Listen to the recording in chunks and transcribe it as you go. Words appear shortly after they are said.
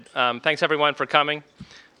Thanks everyone for coming.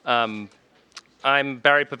 I'm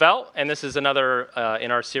Barry Pavel, and this is another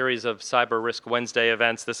in our series of Cyber Risk Wednesday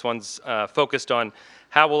events. This one's focused on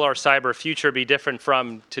how will our cyber future be different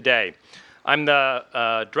from today. I'm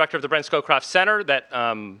the director of the Brent Scowcroft Center that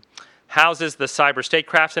houses the Cyber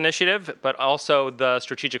Statecraft Initiative, but also the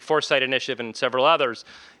Strategic Foresight Initiative and several others,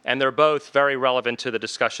 and they're both very relevant to the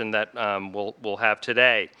discussion that we'll have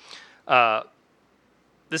today.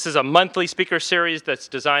 This is a monthly speaker series that's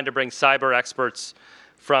designed to bring cyber experts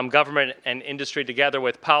from government and industry together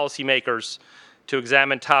with policymakers to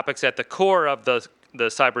examine topics at the core of the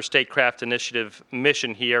Cyber Statecraft Initiative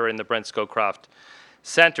mission here in the Brent Scowcroft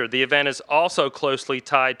Center. The event is also closely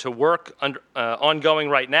tied to work ongoing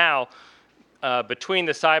right now between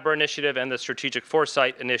the Cyber Initiative and the Strategic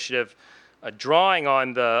Foresight Initiative, drawing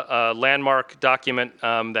on the landmark document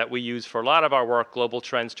that we use for a lot of our work, Global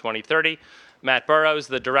Trends 2030. Matt Burrows,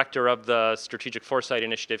 the director of the Strategic Foresight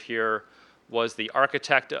Initiative here, was the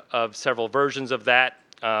architect of several versions of that,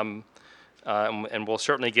 and we'll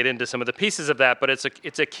certainly get into some of the pieces of that, but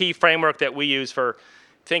it's a key framework that we use for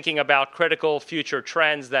thinking about critical future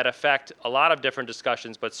trends that affect a lot of different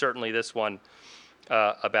discussions, but certainly this one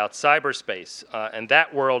about cyberspace. And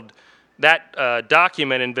that world, that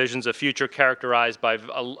document envisions a future characterized by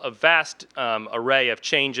a vast array of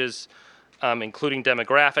changes, including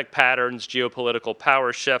demographic patterns, geopolitical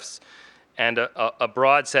power shifts, and a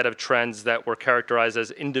broad set of trends that were characterized as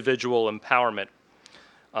individual empowerment.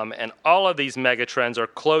 And all of these megatrends are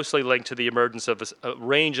closely linked to the emergence of a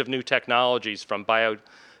range of new technologies, from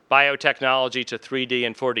biotechnology to 3D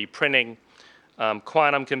and 4D printing,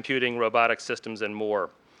 quantum computing, robotic systems, and more.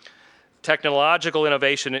 Technological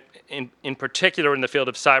innovation, in particular in the field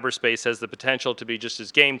of cyberspace, has the potential to be just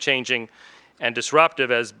as game-changing and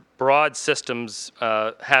disruptive as broad systems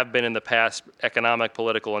have been in the past, economic,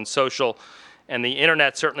 political, and social. And the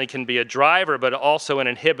internet certainly can be a driver, but also an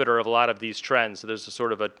inhibitor of a lot of these trends. So there's a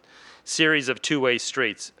sort of a series of two-way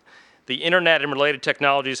streets. The internet and related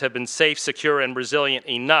technologies have been safe, secure, and resilient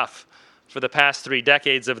enough for the past 3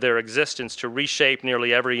 decades of their existence to reshape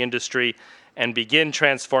nearly every industry and begin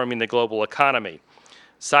transforming the global economy.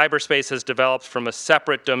 Cyberspace has developed from a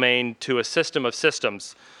separate domain to a system of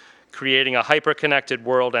systems, creating a hyper-connected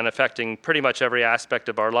world and affecting pretty much every aspect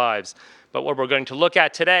of our lives. But what we're going to look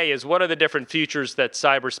at today is what are the different futures that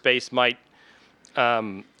cyberspace might,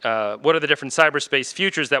 what are the different cyberspace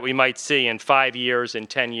futures that we might see in 5 years, in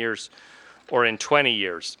 10 years, or in 20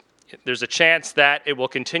 years. There's a chance that it will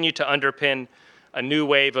continue to underpin a new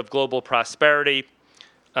wave of global prosperity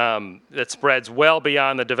that spreads well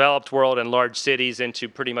beyond the developed world and large cities into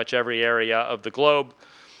pretty much every area of the globe.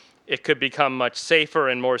 It could become much safer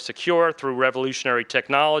and more secure through revolutionary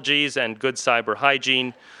technologies and good cyber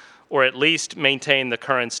hygiene, or at least maintain the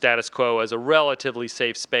current status quo as a relatively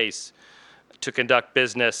safe space to conduct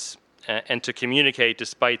business and to communicate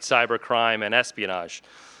despite cybercrime and espionage.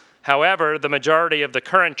 However, the majority of the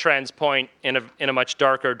current trends point in a much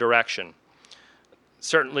darker direction.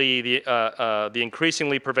 Certainly, the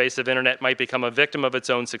increasingly pervasive internet might become a victim of its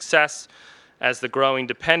own success, as the growing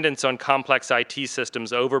dependence on complex IT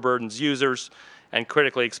systems overburdens users and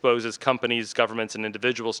critically exposes companies, governments, and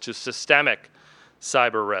individuals to systemic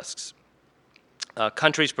cyber risks.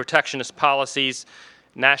 Countries' protectionist policies,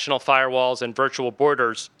 national firewalls, and virtual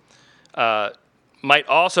borders might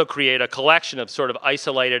also create a collection of sort of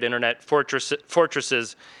isolated internet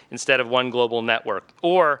fortresses instead of one global network.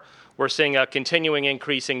 Or we're seeing a continuing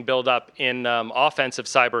increasing buildup in offensive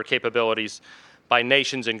cyber capabilities by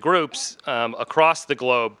nations and groups across the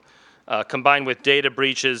globe, combined with data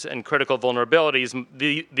breaches and critical vulnerabilities.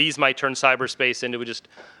 These might turn cyberspace into just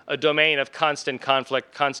a domain of constant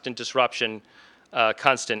conflict, constant disruption,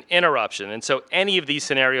 constant interruption. And so any of these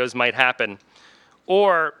scenarios might happen,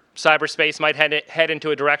 or cyberspace might head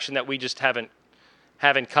into a direction that we just haven't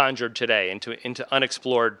conjured today, into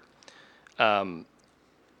unexplored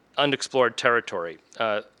territory.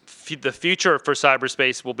 The future for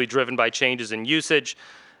cyberspace will be driven by changes in usage,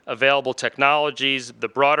 available technologies, the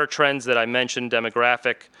broader trends that I mentioned,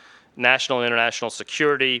 demographic, national and international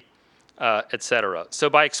security, et cetera. So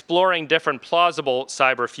by exploring different plausible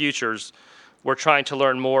cyber futures, we're trying to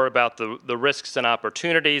learn more about the risks and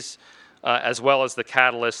opportunities, as well as the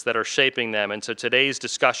catalysts that are shaping them. And so today's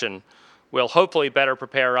discussion will hopefully better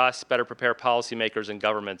prepare us, better prepare policymakers and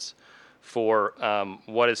governments for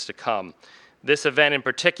what is to come. This event in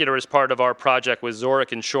particular is part of our project with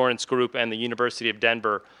Zurich Insurance Group and the University of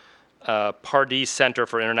Denver Pardee Center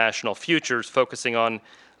for International Futures, focusing on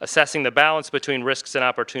assessing the balance between risks and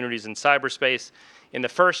opportunities in cyberspace. In the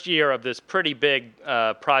first year of this pretty big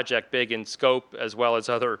project, big in scope as well as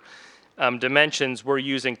other dimensions, we're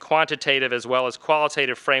using quantitative as well as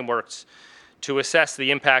qualitative frameworks to assess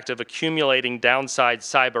the impact of accumulating downside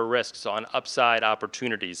cyber risks on upside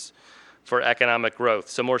opportunities for economic growth.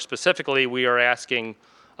 So more specifically, we are asking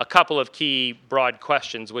a couple of key broad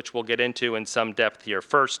questions, which we'll get into in some depth here.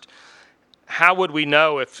 First, how would we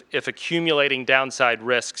know if accumulating downside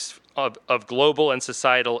risks of global and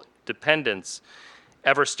societal dependence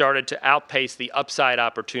ever started to outpace the upside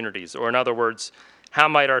opportunities? Or in other words, how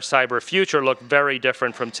might our cyber future look very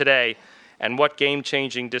different from today, and what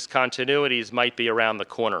game-changing discontinuities might be around the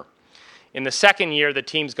corner? In the second year, the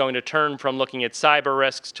team's going to turn from looking at cyber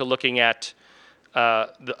risks to looking at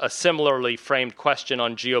a similarly framed question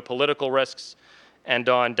on geopolitical risks and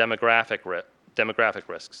on demographic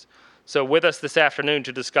risks. So with us this afternoon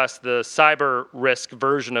to discuss the cyber risk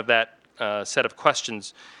version of that set of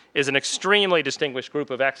questions is an extremely distinguished group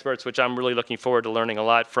of experts, which I'm really looking forward to learning a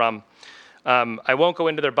lot from. I won't go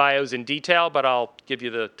into their bios in detail, but I'll give you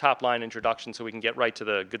the top-line introduction so we can get right to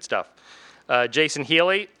the good stuff. Jason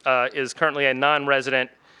Healy is currently a non-resident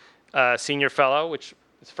senior fellow, which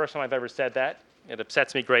is the first time I've ever said that. It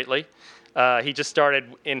upsets me greatly. He just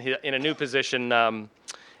started in a new position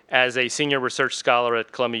as a senior research scholar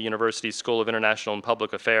at Columbia University's School of International and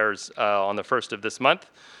Public Affairs on the 1st of this month.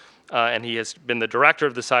 And he has been the director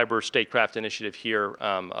of the Cyber Statecraft Initiative here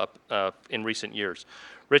in recent years.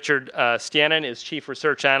 Richard Stianon is chief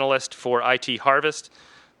research analyst for IT Harvest,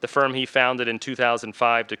 the firm he founded in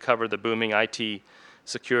 2005 to cover the booming IT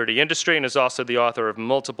security industry, and is also the author of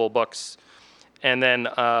multiple books. And then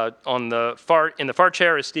in the far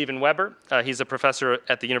chair is Stephen Weber. He's a professor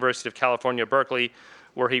at the University of California, Berkeley,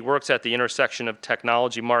 where he works at the intersection of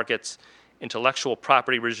technology markets, intellectual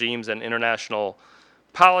property regimes, and international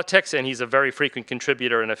politics. And he's a very frequent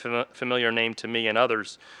contributor and a familiar name to me and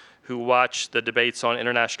others who watch the debates on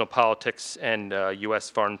international politics and U.S.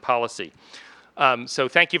 foreign policy. So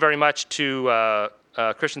thank you very much to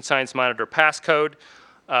Christian Science Monitor Passcode.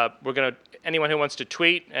 Anyone who wants to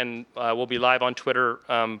tweet, and we'll be live on Twitter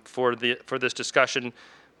for this discussion,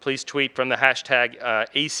 please tweet from the hashtag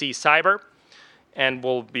ACCyber, and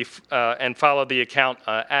and follow the account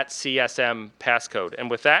at CSM Passcode.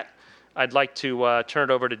 And with that, I'd like to turn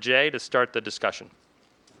it over to Jay to start the discussion.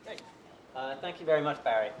 Great. Thank you very much,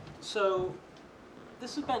 Barry. So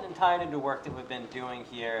this has been tied into work that we've been doing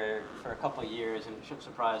here for a couple of years, and it shouldn't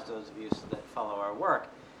surprise those of you that follow our work,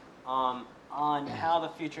 on how the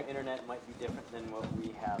future internet might be different than what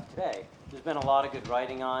we have today. There's been a lot of good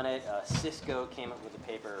writing on it. Cisco came up with a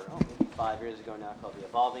paper maybe 5 years ago now called The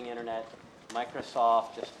Evolving Internet.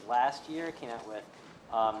 Microsoft just last year came out with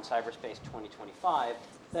Cyberspace 2025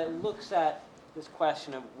 that looks at this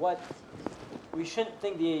question of what we shouldn't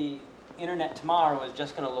think the internet tomorrow is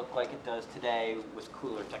just going to look like it does today with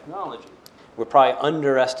cooler technology. We're probably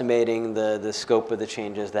underestimating the scope of the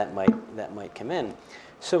changes that might come in.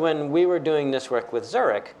 So when we were doing this work with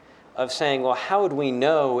Zurich, of saying, well, how would we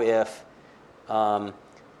know if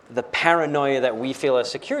the paranoia that we feel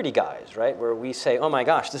as security guys, right, where we say, oh my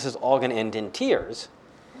gosh, this is all going to end in tears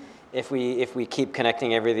if we keep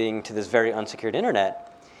connecting everything to this very unsecured internet,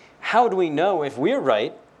 how do we know if we're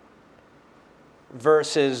right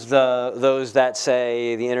versus those that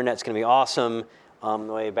say the internet's going to be awesome, the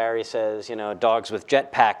way Barry says, dogs with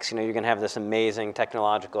jetpacks, you're going to have this amazing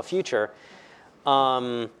technological future.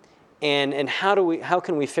 And how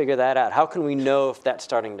can we figure that out? How can we know if that's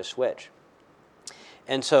starting to switch?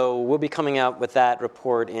 And so we'll be coming out with that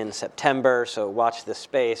report in September, so watch this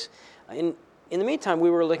space. In the meantime, we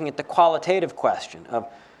were looking at the qualitative question of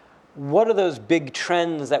what are those big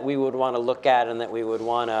trends that we would want to look at and that we would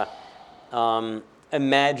want to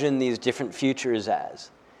imagine these different futures as.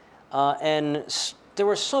 And there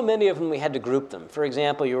were so many of them we had to group them. For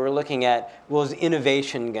example, you were looking at, well, is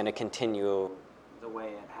innovation going to continue the way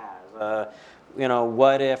it has?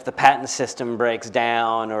 What if the patent system breaks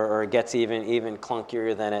down or gets even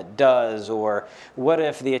clunkier than it does? Or what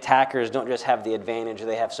if the attackers don't just have the advantage,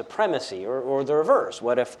 they have supremacy? Or the reverse?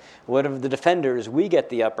 What if the defenders, we get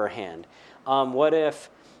the upper hand? What if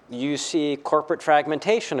you see corporate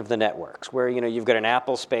fragmentation of the networks, where you've got an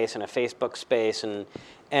Apple space and a Facebook space,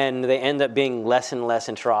 and they end up being less and less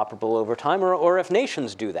interoperable over time? Or if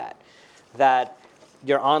nations do that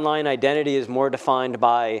your online identity is more defined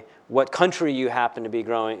by what country you happen to be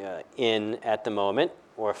growing in at the moment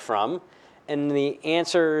or from, and the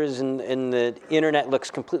answers in the internet looks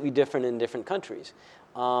completely different in different countries.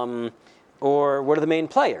 Or what are the main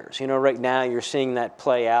players? Right now you're seeing that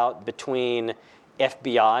play out between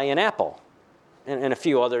FBI and Apple, and a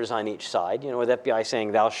few others on each side. With FBI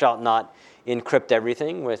saying thou shalt not encrypt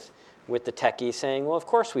everything, with the techies saying, well, of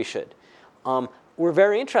course we should. we're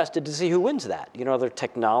very interested to see who wins that. You know, are there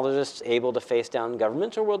technologists able to face down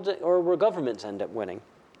governments, or will governments end up winning?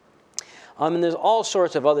 And there's all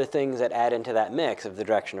sorts of other things that add into that mix of the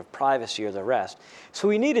direction of privacy or the rest. So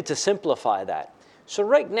we needed to simplify that. So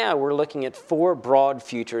right now we're looking at 4 broad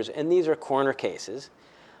futures, and these are corner cases.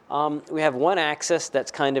 We have one axis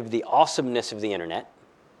that's kind of the awesomeness of the internet,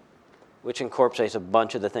 which incorporates a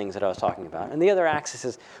bunch of the things that I was talking about. And the other axis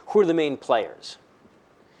is who are the main players.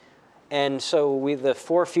 And so the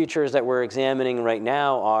 4 futures that we're examining right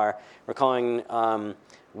now are, we're calling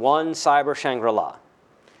one Cyber Shangri-La.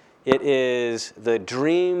 It is the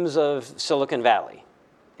dreams of Silicon Valley.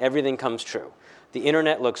 Everything comes true. The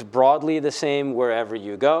internet looks broadly the same wherever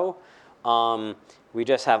you go. We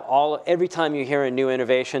just have every time you hear a new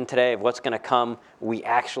innovation today of what's going to come, we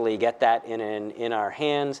actually get that in our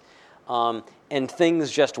hands. And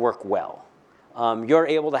things just work well. You're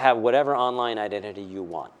able to have whatever online identity you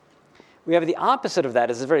want. We have the opposite of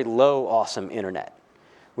that is a very low, awesome internet,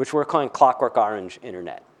 which we're calling Clockwork Orange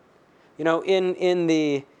internet. You know, in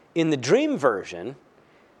the dream version,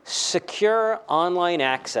 secure online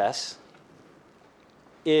access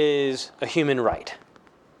is a human right.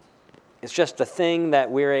 It's just the thing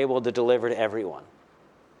that we're able to deliver to everyone.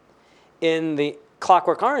 In the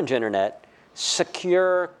Clockwork Orange internet,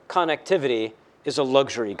 secure connectivity is a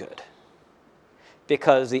luxury good,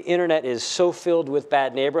 because the internet is so filled with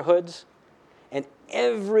bad neighborhoods, and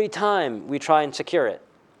every time we try and secure it,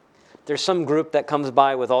 there's some group that comes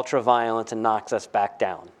by with ultra-violence and knocks us back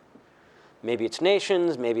down. Maybe it's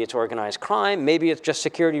nations, maybe it's organized crime, maybe it's just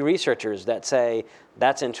security researchers that say,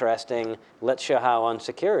 that's interesting, let's show how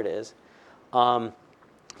unsecure it is.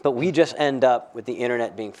 But we just end up with the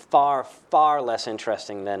internet being far, far less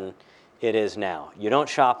interesting than it is now. You don't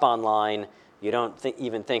shop online. You don't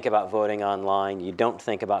even think about voting online. You don't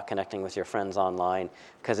think about connecting with your friends online,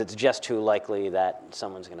 because it's just too likely that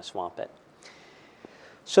someone's going to swamp it.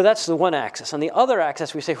 So that's the one axis. On the other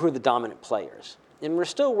axis, we say who are the dominant players. And we're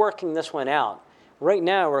still working this one out. Right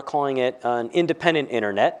now, we're calling it an independent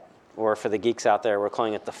internet, or for the geeks out there, we're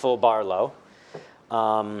calling it the full Barlow,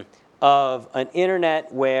 of an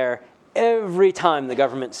internet where every time the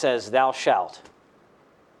government says thou shalt,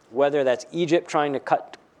 whether that's Egypt trying to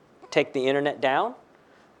take the internet down,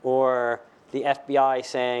 or the FBI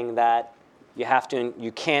saying that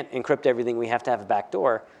you can't encrypt everything, we have to have a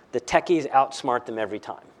backdoor, the techies outsmart them every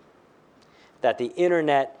time. That the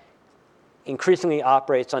internet increasingly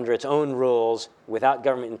operates under its own rules without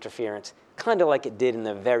government interference, kind of like it did in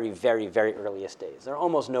the very, very, very earliest days. There are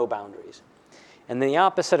almost no boundaries. And then the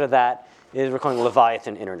opposite of that is we're calling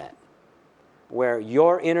Leviathan internet, where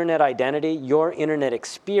your internet identity, your internet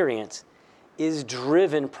experience is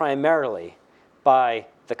driven primarily by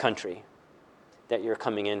the country that you're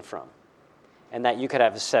coming in from. And that you could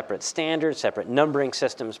have separate standards, separate numbering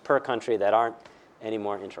systems per country that aren't any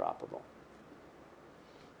more interoperable.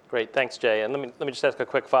 Great, thanks, Jay. And let me just ask a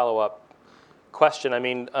quick follow-up question. I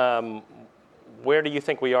mean, where do you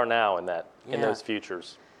think we are now in those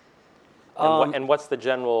futures? And what's the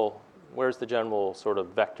general? Where's the general sort of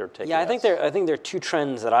vector taking us? I think there are 2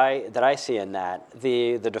 trends that I see in that.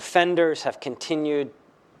 The defenders have continued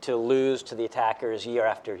to lose to the attackers year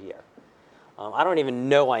after year. I don't even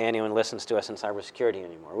know why anyone listens to us in cybersecurity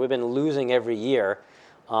anymore. We've been losing every year.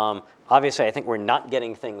 Obviously, I think we're not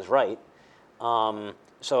getting things right.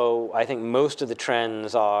 So I think most of the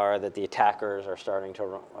trends are that the attackers are starting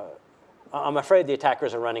to I'm afraid the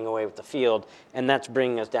attackers are running away with the field, and that's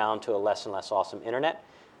bringing us down to a less and less awesome internet.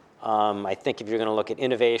 I think if you're going to look at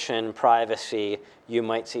innovation, privacy, you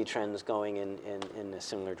might see trends going in a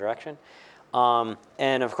similar direction.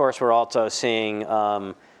 And of course, we're also seeing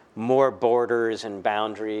more borders and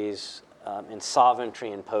boundaries and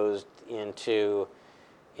sovereignty imposed into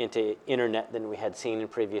internet than we had seen in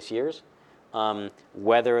previous years.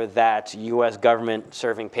 Whether that's U.S. government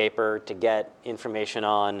serving paper to get information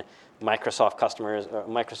on Microsoft customers, or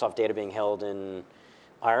Microsoft data being held in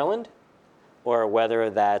Ireland, or whether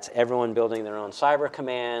that's everyone building their own cyber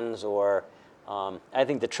commands, or I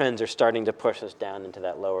think the trends are starting to push us down into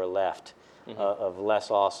that lower left of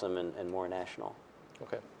less awesome and more national.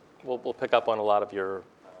 Okay. We'll pick up on a lot of your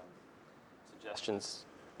suggestions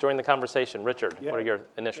during the conversation. Richard, what are your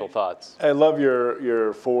initial thoughts? I love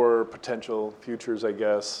your 4 potential futures, I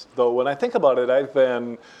guess. Though when I think about it, I've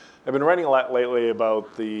been writing a lot lately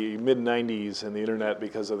about the mid-'90s and the internet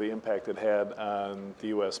because of the impact it had on the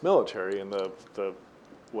U.S. military and the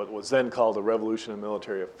what was then called the revolution in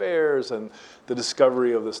military affairs and the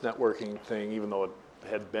discovery of this networking thing, even though it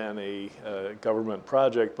had been a government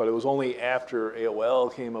project, but it was only after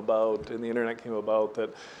AOL came about and the internet came about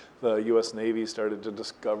that the U.S. Navy started to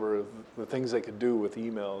discover the things they could do with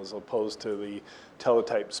email as opposed to the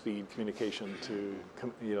teletype speed communication to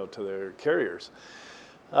to their carriers.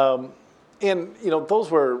 And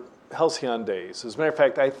those were halcyon days. As a matter of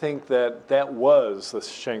fact, I think that was the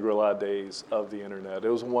Shangri-La days of the internet. It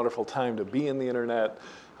was a wonderful time to be in the internet.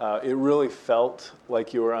 It really felt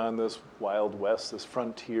like you were on this Wild West, this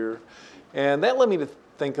frontier. And that led me to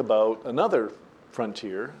think about another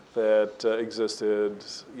frontier that existed,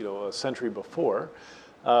 a century before.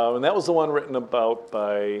 And that was the one written about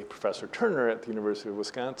by Professor Turner at the University of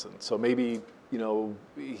Wisconsin. So maybe,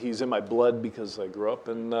 he's in my blood because I grew up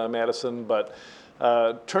in Madison, but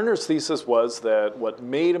Turner's thesis was that what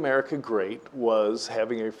made America great was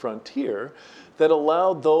having a frontier that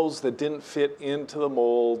allowed those that didn't fit into the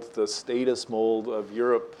mold, the status mold of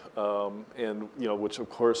Europe, and which of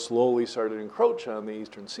course slowly started to encroach on the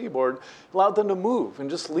eastern seaboard, allowed them to move and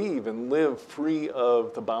just leave and live free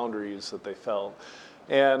of the boundaries that they felt.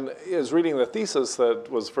 And I was reading the thesis that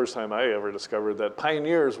was the first time I ever discovered that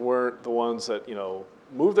pioneers weren't the ones that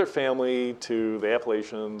moved their family to the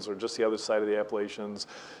Appalachians or just the other side of the Appalachians,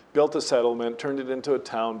 built a settlement, turned it into a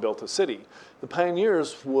town, built a city. The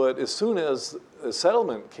pioneers would, as soon as a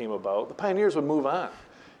settlement came about, the pioneers would move on.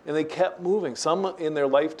 And they kept moving. Some in their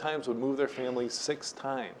lifetimes would move their family 6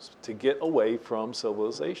 times to get away from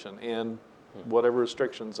civilization and whatever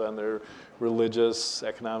restrictions on their religious,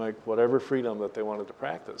 economic, whatever freedom that they wanted to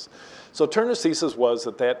practice. So Turner's thesis was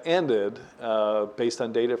that ended based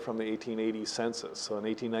on data from the 1880 census. So in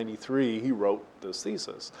 1893, he wrote this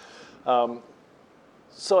thesis.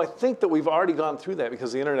 So I think that we've already gone through that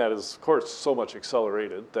because the internet is, of course, so much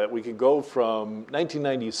accelerated that we could go from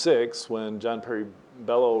 1996, when John Perry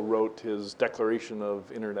Bello wrote his Declaration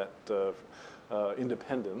of Internet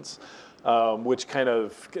Independence, which kind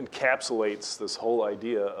of encapsulates this whole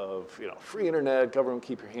idea of free internet, government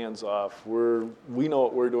keep your hands off. We know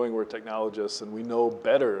what we're doing, we're technologists, and we know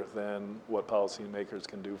better than what policymakers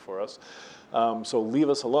can do for us. So leave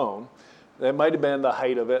us alone. That might have been the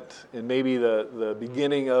height of it, and maybe the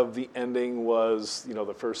beginning of the ending was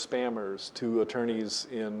the first spammers, 2 attorneys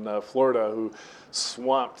in Florida who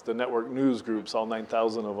swamped the network news groups, all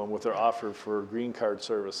 9,000 of them, with their offer for green card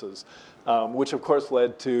services, which of course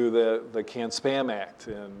led to the CAN-SPAM Act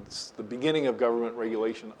and the beginning of government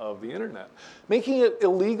regulation of the internet, making it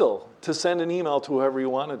illegal to send an email to whoever you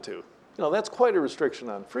wanted to. That's quite a restriction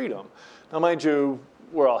on freedom. Now, mind you,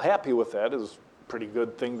 we're all happy with that. It was pretty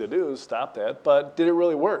good thing to do, stop that, but did it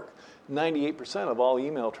really work? 98% of all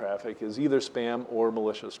email traffic is either spam or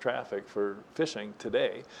malicious traffic for phishing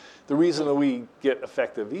today. The reason that we get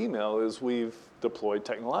effective email is we've deployed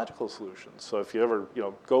technological solutions. So if you ever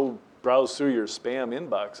go browse through your spam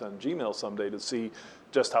inbox on Gmail someday to see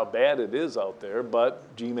just how bad it is out there,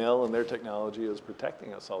 but Gmail and their technology is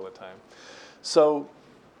protecting us all the time. So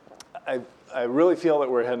I really feel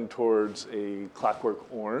that we're heading towards a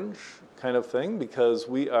Clockwork Orange kind of thing because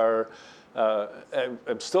we are,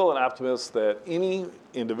 I'm still an optimist that any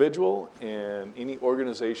individual and any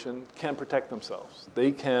organization can protect themselves.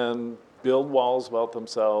 They can build walls about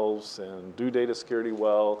themselves and do data security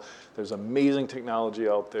well. There's amazing technology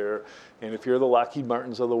out there. And if you're the Lockheed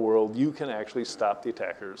Martins of the world, you can actually stop the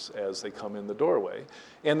attackers as they come in the doorway.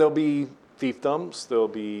 And there'll be fiefdoms, there'll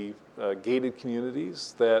be gated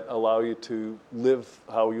communities that allow you to live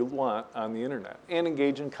how you want on the internet and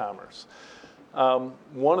engage in commerce.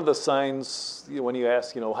 One of the signs, when you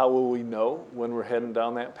ask, how will we know when we're heading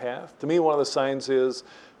down that path? To me, one of the signs is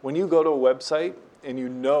when you go to a website and you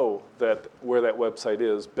know that where that website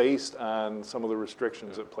is based on some of the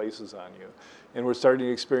restrictions it places on you. And we're starting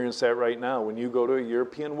to experience that right now. When you go to a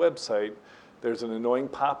European website, there's an annoying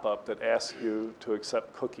pop-up that asks you to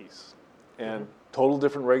accept cookies. And total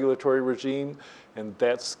different regulatory regime, and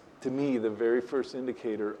that's, to me, the very first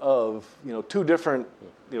indicator of 2 different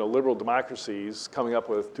liberal democracies coming up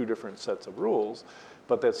with 2 different sets of rules,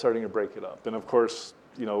 but that's starting to break it up. And of course,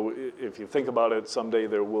 if you think about it, someday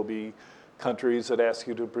there will be countries that ask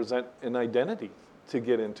you to present an identity to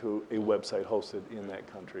get into a website hosted in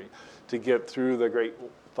that country. To get through the Great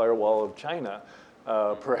Firewall of China,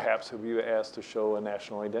 perhaps you'll be asked to show a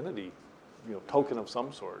national identity token of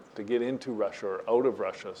some sort. To get into Russia or out of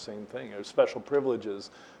Russia, same thing. There's special privileges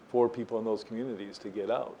for people in those communities to get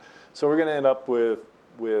out. So we're going to end up with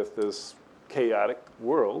this chaotic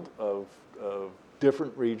world of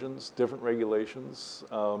different regions, different regulations,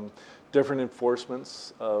 different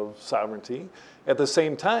enforcements of sovereignty. At the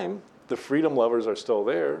same time, the freedom lovers are still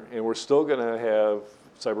there, and we're still going to have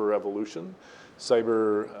cyber revolution,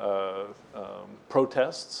 cyber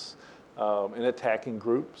protests, and attacking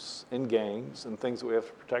groups and gangs and things that we have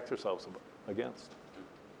to protect ourselves against.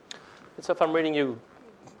 And so if I'm reading you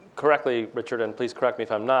correctly, Richard, and please correct me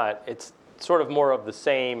if I'm not, it's sort of more of the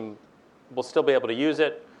same. We'll still be able to use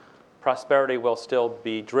it. Prosperity will still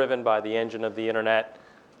be driven by the engine of the internet.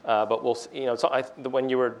 But we'll, so when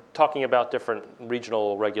you were talking about different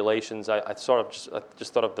regional regulations, I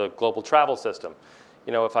just thought of the global travel system.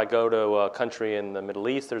 If I go to a country in the Middle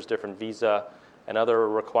East, there's different visa and other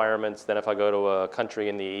requirements than if I go to a country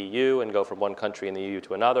in the EU and go from one country in the EU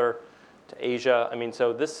to another, to Asia. I mean,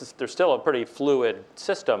 so there's still a pretty fluid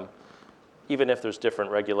system, even if there's different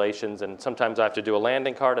regulations. And sometimes I have to do a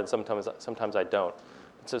landing card, and sometimes I don't.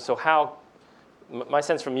 So how? My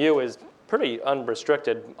sense from you is pretty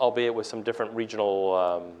unrestricted, albeit with some different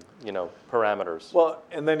regional, parameters. Well,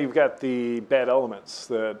 and then you've got the bad elements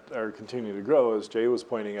that are continuing to grow, as Jay was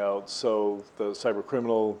pointing out. So the cyber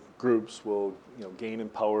criminal groups will, gain in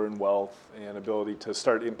power and wealth and ability to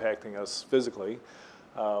start impacting us physically.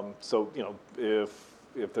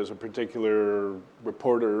 If there's a particular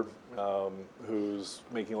reporter who's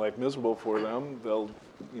making life miserable for them, they'll,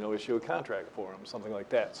 issue a contract for them, something like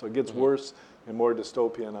that. So it gets worse and more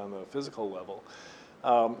dystopian on the physical level.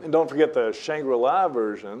 And don't forget the Shangri-La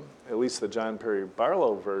version, at least the John Perry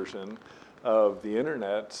Barlow version of the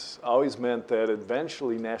internet, always meant that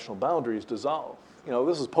eventually national boundaries dissolve.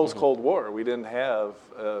 This is post-Cold War. We didn't have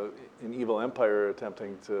an evil empire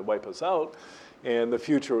attempting to wipe us out. And the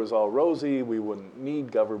future was all rosy. We wouldn't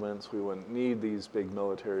need governments. We wouldn't need these big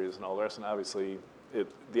militaries and all the rest. And obviously,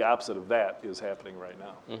 the opposite of that is happening right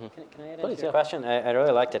now. Can I add into your question? I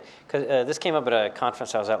really liked it. Because this came up at a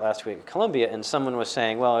conference I was at last week at Columbia, and someone was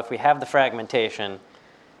saying, well, if we have the fragmentation,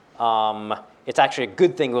 it's actually a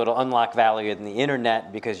good thing. It'll unlock value in the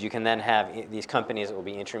internet because you can then have these companies that will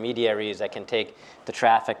be intermediaries that can take the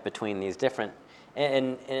traffic between these different.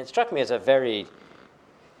 And it struck me as a very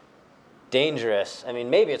dangerous. I mean,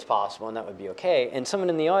 maybe it's possible, and that would be okay. And someone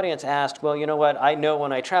in the audience asked, well, you know what? I know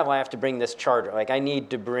when I travel, I have to bring this charger. Like, I need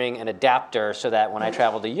to bring an adapter so that when I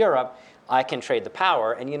travel to Europe, I can trade the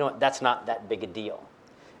power. And you know what? That's not that big a deal.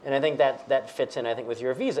 And I think that fits in, I think, with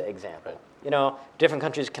your visa example. Different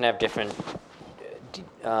countries can have different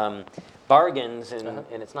bargains, and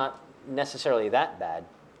it's not necessarily that bad.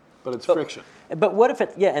 But it's friction. But what if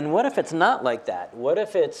what if it's not like that? What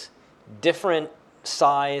if it's different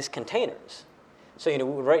size containers? So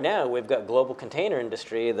right now we've got global container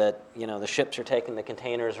industry that the ships are taking the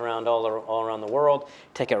containers around all around the world,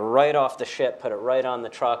 take it right off the ship, put it right on the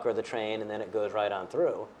truck or the train, and then it goes right on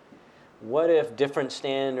through. What if different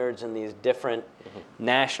standards in these different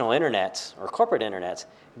national internets or corporate internets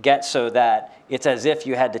get so that it's as if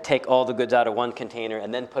you had to take all the goods out of one container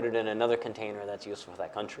and then put it in another container that's useful for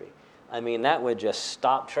that country? I mean, that would just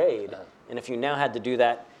stop trade. And if you now had to do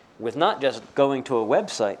that with not just going to a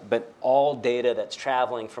website, but all data that's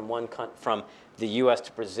traveling from from the U.S.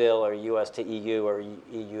 to Brazil or U.S. to EU or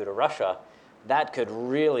EU to Russia, that could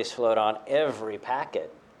really slow down every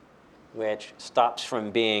packet, which stops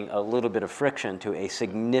from being a little bit of friction to a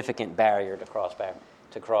significant barrier to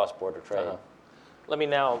cross-border trade.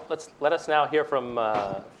 Let us now hear from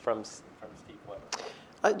Steve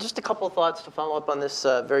Weber. Just a couple of thoughts to follow up on this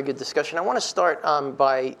very good discussion. I want to start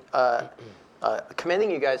by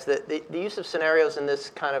commending you guys that the use of scenarios in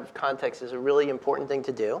this kind of context is a really important thing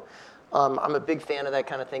to do. I'm a big fan of that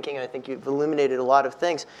kind of thinking, and I think you've illuminated a lot of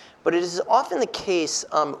things. But it is often the case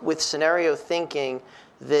with scenario thinking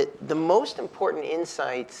that the most important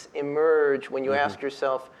insights emerge when you ask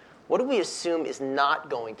yourself, what do we assume is not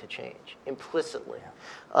going to change implicitly?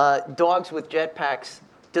 Dogs with jetpacks,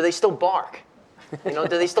 do they still bark? Do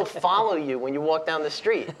they still follow you when you walk down the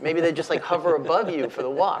street? Maybe they just hover above you for the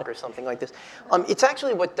walk or something like this. It's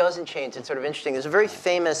actually what doesn't change. It's sort of interesting. There's a very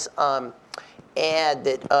famous ad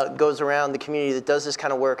that goes around the community that does this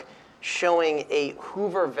kind of work, showing a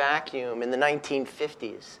Hoover vacuum in the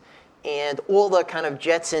 1950s. And all the kind of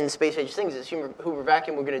Jetson space age things this Hoover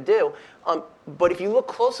vacuum we're going to do. But if you look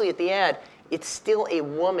closely at the ad, it's still a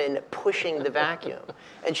woman pushing the vacuum.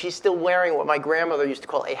 And she's still wearing what my grandmother used to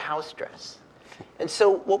call a house dress. And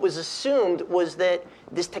so what was assumed was that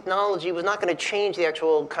this technology was not going to change the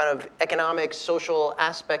actual kind of economic, social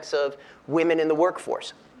aspects of women in the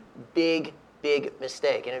workforce. Big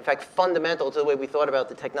mistake. And in fact, fundamental to the way we thought about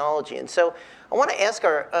the technology. And so I want to ask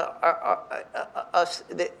us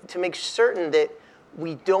to make certain that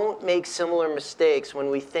we don't make similar mistakes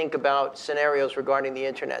when we think about scenarios regarding the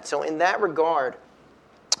internet. So in that regard,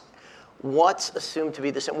 what's assumed to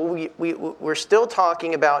be the same? Well, we're still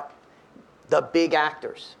talking about the big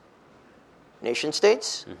actors. nation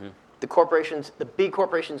states, the corporations, the big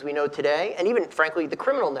corporations we know today, and even, frankly, the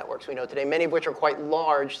criminal networks we know today, many of which are quite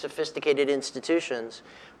large, sophisticated institutions,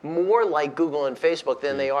 more like Google and Facebook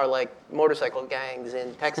than they are like motorcycle gangs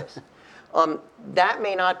in Texas. That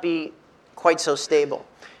may not be quite so stable.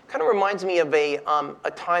 Kind of reminds me of a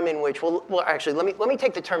time in which, well, actually, let me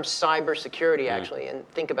take the term cybersecurity, actually, and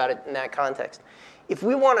think about it in that context. If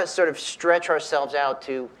we want to sort of stretch ourselves out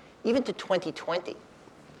to, even to 2020,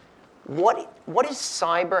 what is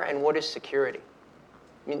cyber and what is security?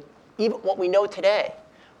 I mean, even what we know today,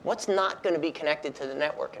 what's not going to be connected to the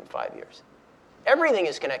network in 5 years? Everything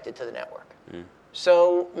is connected to the network.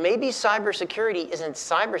 So maybe cybersecurity isn't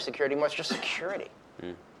cybersecurity, more it's just security.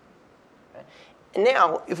 Okay? And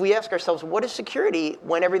now, if we ask ourselves, what is security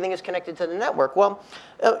when everything is connected to the network? Well,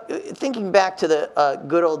 thinking back to the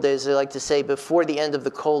good old days, I like to say, before the end of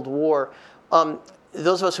the Cold War,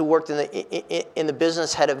 those of us who worked in the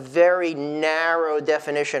business had a very narrow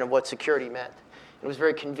definition of what security meant. It was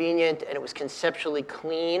very convenient, and it was conceptually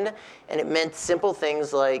clean, and it meant simple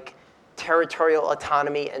things like territorial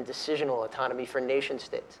autonomy and decisional autonomy for nation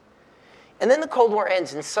states. And then the Cold War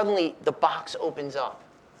ends, and suddenly the box opens up.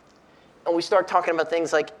 And we start talking about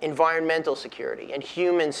things like environmental security and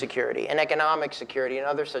human security and economic security and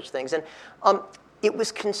other such things. And it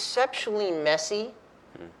was conceptually messy,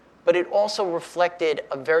 but it also reflected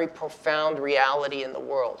a very profound reality in the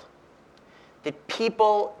world. That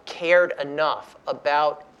people cared enough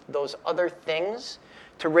about those other things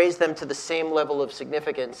to raise them to the same level of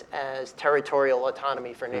significance as territorial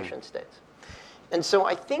autonomy for nation states. And so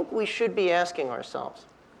I think we should be asking ourselves,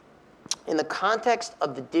 in the context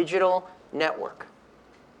of the digital network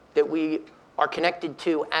that we are connected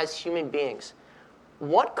to as human beings,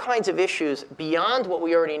 what kinds of issues beyond what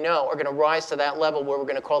we already know are going to rise to that level where we're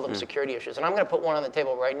going to call them security issues? And I'm going to put one on the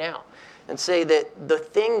table right now and say that the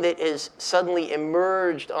thing that is suddenly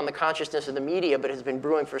emerged on the consciousness of the media but has been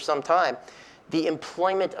brewing for some time, the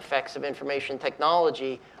employment effects of information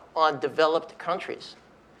technology on developed countries,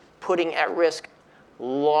 putting at risk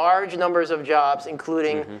large numbers of jobs,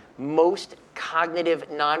 including most cognitive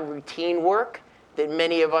non-routine work that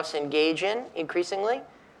many of us engage in increasingly.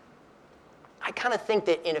 I kind of think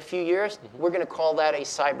that in a few years, we're going to call that a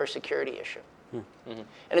cybersecurity issue. And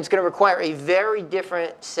it's going to require a very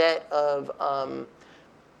different set of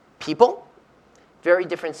people, very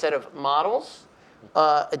different set of models,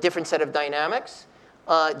 a different set of dynamics.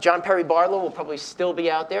 John Perry Barlow will probably still be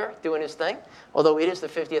out there doing his thing, although it is the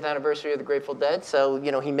 50th anniversary of the Grateful Dead, so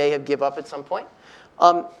he may have given up at some point.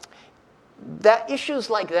 That issues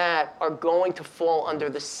like that are going to fall under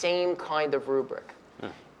the same kind of rubric.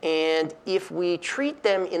 And if we treat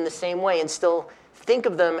them in the same way and still think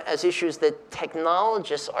of them as issues that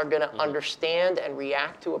technologists are going to understand and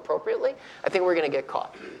react to appropriately, I think we're going to get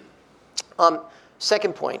caught.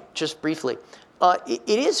 Second point, just briefly. It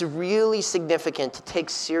is really significant to take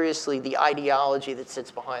seriously the ideology that sits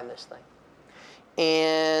behind this thing.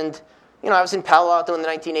 And I was in Palo Alto in the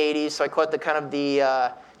 1980s, so I caught the kind of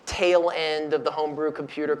the tail end of the homebrew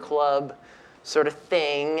computer club sort of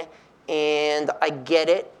thing. And I get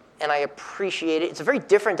it, and I appreciate it. It's a very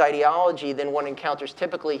different ideology than one encounters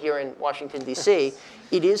typically here in Washington, D.C.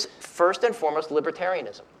 It is first and foremost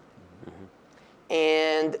libertarianism.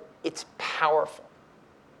 And it's powerful.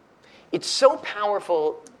 It's so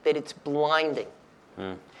powerful that it's blinding.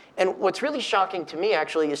 And what's really shocking to me,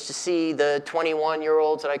 actually, is to see the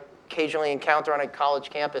 21-year-olds that I occasionally encounter on a college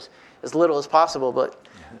campus, as little as possible, but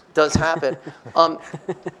it does happen,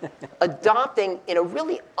 adopting in a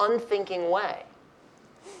really unthinking way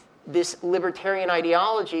this libertarian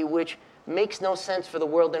ideology, which makes no sense for the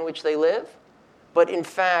world in which they live, but in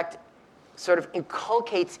fact sort of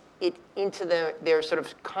inculcates it into their sort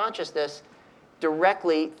of consciousness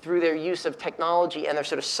directly through their use of technology, and they're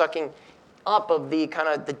sort of sucking up of the kind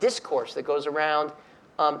of the discourse that goes around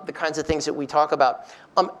the kinds of things that we talk about.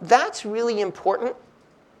 That's really important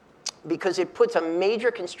because it puts a major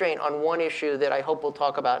constraint on one issue that I hope we'll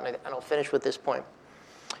talk about, and I'll finish with this point.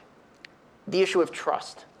 The issue of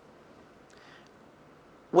trust.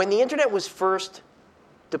 When the internet was first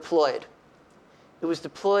deployed, it was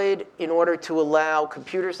deployed in order to allow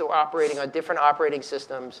computers that were operating on different operating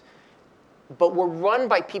systems, but were run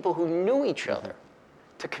by people who knew each other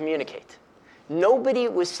to communicate. Nobody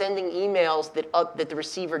was sending emails that the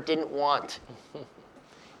receiver didn't want.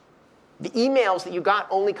 The emails that you got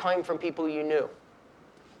only came from people you knew.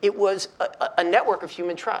 It was a network of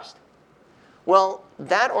human trust. Well,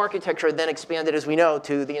 that architecture then expanded, as we know,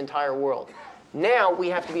 to the entire world. Now we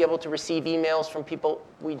have to be able to receive emails from people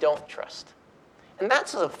we don't trust. And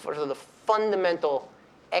that's sort of the fundamental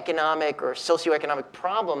economic or socioeconomic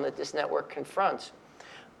problem that this network confronts.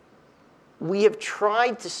 We have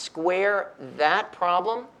tried to square that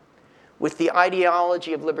problem with the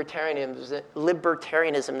ideology of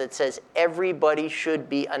libertarianism that says everybody should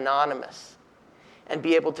be anonymous and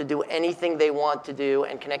be able to do anything they want to do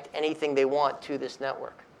and connect anything they want to this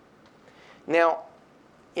network. Now,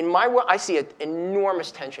 in my world, I see an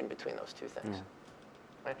enormous tension between those two things.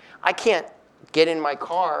 Right? I can't get in my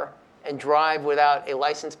car and drive without a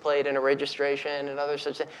license plate and a registration and other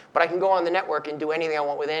such things, but I can go on the network and do anything I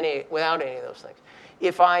want without any of those things.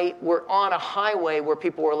 If I were on a highway where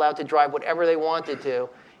people were allowed to drive whatever they wanted to,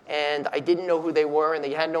 and I didn't know who they were and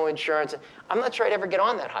they had no insurance, I'm not sure I'd ever get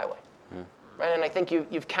on that highway. Right? And I think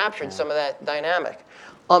you've captured some of that dynamic.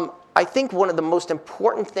 I think one of the most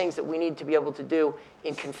important things that we need to be able to do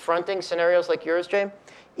in confronting scenarios like yours, Jay,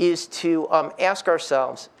 is to ask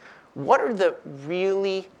ourselves, what are the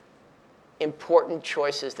really important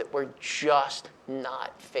choices that we're just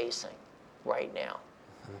not facing right now?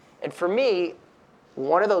 And for me,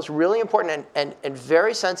 one of those really important and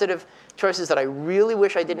very sensitive choices that I really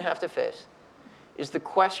wish I didn't have to face is the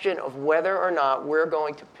question of whether or not we're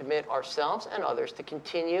going to permit ourselves and others to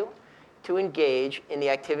continue to engage in the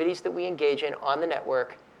activities that we engage in on the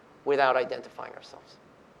network without identifying ourselves.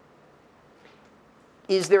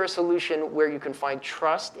 Is there a solution where you can find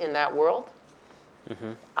trust in that world?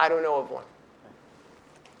 I don't know of one.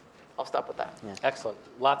 I'll stop with that. Yeah. Excellent.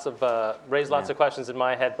 Raised lots of questions in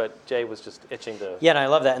my head, but Jay was just itching to. Yeah, and I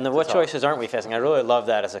love that. And what talk. choices aren't we facing? I really love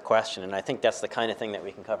that as a question, and I think that's the kind of thing that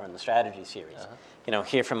we can cover in the strategy series. You know,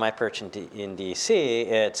 here from my perch in DC,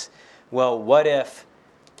 it's, well, what if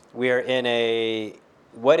we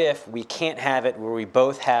can't have it where we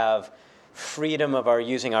both have freedom of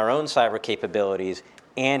using our own cyber capabilities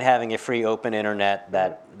and having a free open internet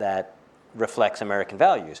that reflects American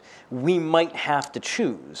values? We might have to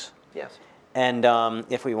choose. Yes. And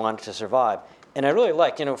if we wanted to survive. And I really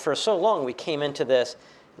like, for so long we came into this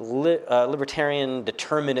libertarian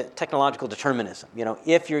technological determinism.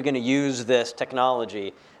 If you're going to use this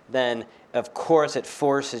technology, then of course it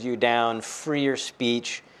forces you down freer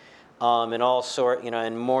speech and all sort,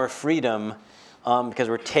 and more freedom because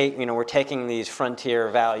we're taking these frontier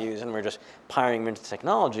values and we're just piring them into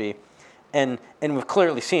technology. And we've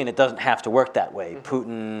clearly seen it doesn't have to work that way.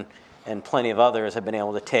 Putin and plenty of others have been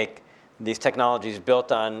able to take these technologies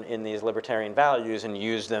built in these libertarian values and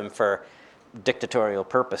use them for dictatorial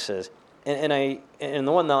purposes. And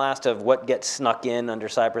the one they'll ask of what gets snuck in under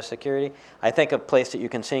cybersecurity, I think a place that you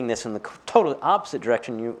can see this in the totally opposite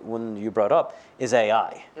direction when you brought up is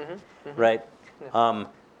AI, right? Yeah.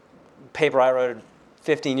 Paper I wrote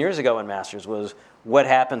 15 years ago in Masters was what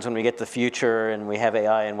happens when we get to the future and we have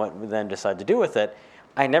AI and what we then decide to do with it.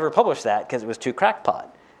 I never published that because it was too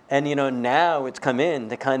crackpot. And now it's come in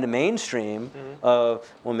the kind of mainstream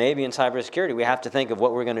of, well, maybe in cybersecurity we have to think of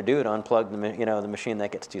what we're going to do to unplug the machine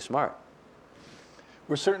that gets too smart.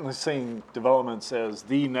 We're certainly seeing developments as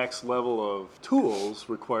the next level of tools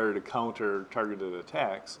required to counter targeted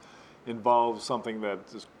attacks involve something that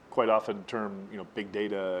is quite often termed, big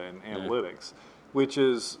data and analytics, which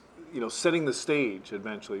is, setting the stage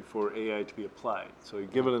eventually for AI to be applied. So you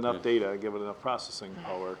give it enough data, give it enough processing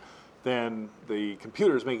power, then the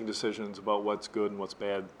computer is making decisions about what's good and what's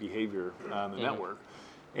bad behavior on the network.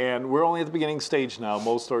 And we're only at the beginning stage now.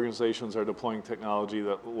 Most organizations are deploying technology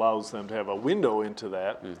that allows them to have a window into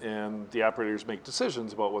that, and the operators make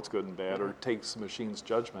decisions about what's good and bad, or takes the machine's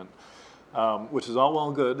judgment, which is all well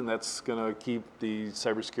and good, and that's going to keep the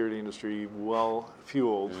cybersecurity industry well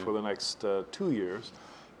fueled for the next 2 years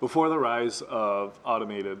before the rise of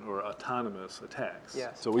automated or autonomous attacks.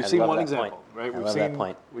 Yes. So we've seen one example, point.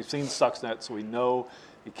 right? We've seen Stuxnet, so we know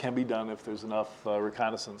it can be done if there's enough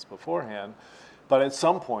reconnaissance beforehand. But at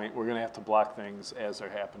some point, we're going to have to block things as they're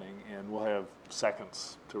happening, and we'll have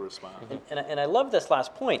seconds to respond. And I love this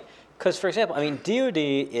last point, because, for example, DoD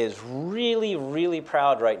is really, really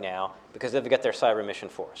proud right now because they've got their cyber mission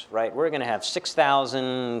force, right? We're going to have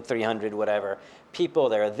 6,300, whatever, people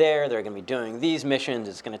that are there. They're going to be doing these missions.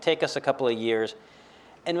 It's going to take us a couple of years.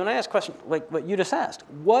 And when I ask questions like what you just asked,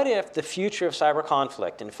 what if the future of cyber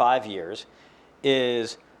conflict in 5 years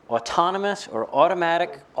is autonomous or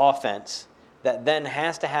automatic offense that then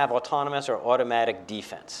has to have autonomous or automatic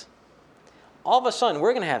defense? All of a sudden,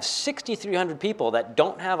 we're going to have 6,300 people that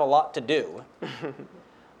don't have a lot to do.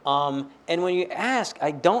 And when you ask,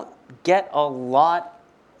 I don't get a lot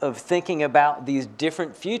of thinking about these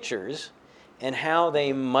different futures and how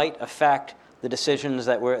they might affect the decisions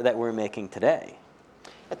that we're making today.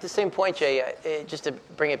 At the same point, Jay, just to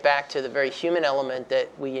bring it back to the very human element that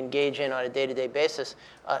we engage in on a day-to-day basis,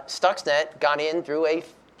 Stuxnet got in through a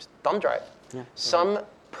thumb drive. Some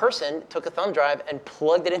person took a thumb drive and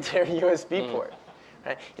plugged it into their USB port.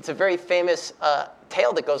 Right? It's a very famous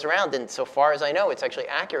tale that goes around, and so far as I know, it's actually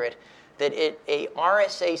accurate, that at a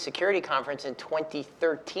RSA security conference in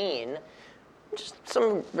 2013, just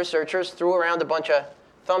some researchers threw around a bunch of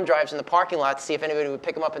thumb drives in the parking lot to see if anybody would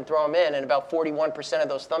pick them up and throw them in, and about 41% of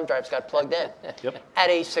those thumb drives got plugged in at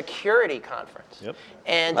a security conference.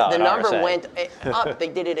 And the number RSA. went up. They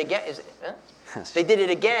did it again. They did it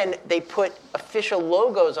again. They put official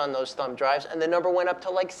logos on those thumb drives, and the number went up to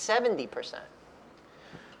like 70%.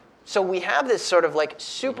 So we have this sort of like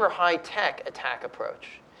super high-tech attack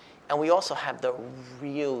approach. And we also have the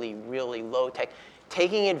really, really low-tech,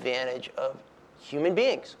 taking advantage of human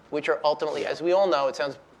beings, which are ultimately, as we all know, it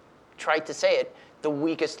sounds trite to say it, the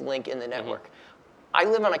weakest link in the network. I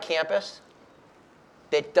live on a campus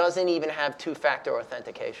that doesn't even have two-factor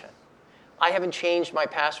authentication. I haven't changed my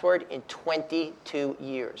password in 22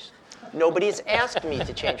 years. Nobody has asked me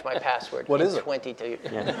to change my password in 22 years.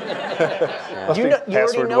 You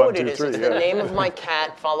already know what it is. It's the name of my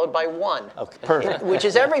cat followed by 1. Okay, perfect. Which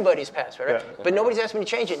is everybody's password, right? But nobody's asked me to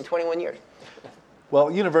change it in 21 years. Well,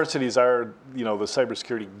 universities are, the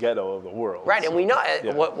cybersecurity ghetto of the world. Right, and we know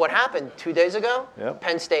what happened 2 days ago.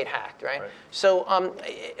 Penn State hacked, right? So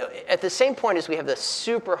at the same point as we have the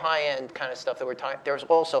super high-end kind of stuff that we're talking,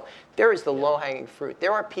 there is the low-hanging fruit.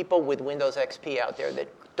 There are people with Windows XP out there that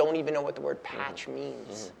don't even know what the word patch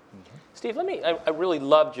means. Steve, I really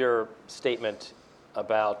loved your statement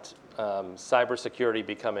about cybersecurity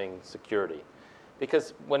becoming security.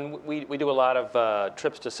 Because when we do a lot of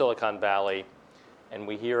trips to Silicon Valley, and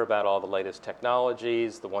we hear about all the latest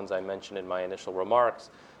technologies, the ones I mentioned in my initial remarks,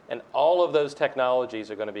 and all of those technologies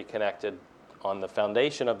are going to be connected on the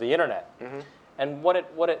foundation of the internet. And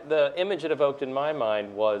the image it evoked in my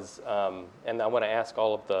mind was, and I want to ask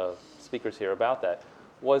all of the speakers here about that,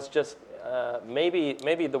 was just maybe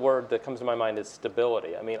the word that comes to my mind is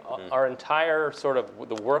stability. I mean, our entire sort of,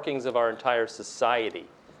 the workings of our entire society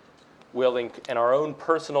and our own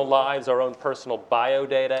personal lives, our own personal bio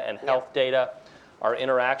data and health data, our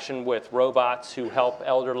interaction with robots who help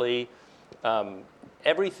elderly,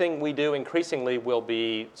 everything we do increasingly will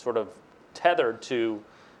be sort of tethered to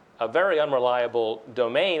a very unreliable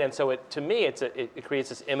domain. And so to me, it creates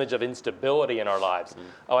this image of instability in our lives.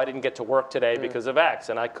 Oh, I didn't get to work today because of X,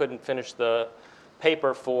 and I couldn't finish the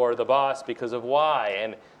paper for the boss because of Y.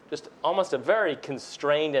 And just almost a very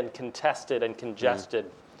constrained and contested and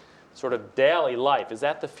congested sort of daily life. Is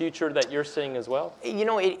that the future that you're seeing as well?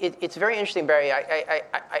 It's very interesting, Barry.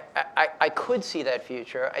 I could see that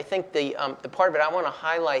future. I think the part of it I want to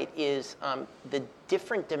highlight is the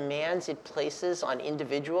different demands it places on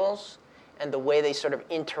individuals and the way they sort of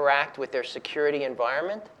interact with their security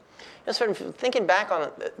environment. Sort of thinking back on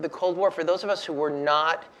the Cold War, for those of us who were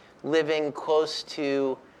not living close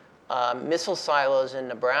to missile silos in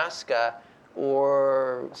Nebraska,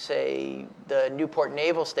 or say the Newport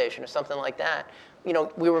Naval Station or something like that.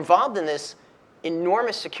 We were involved in this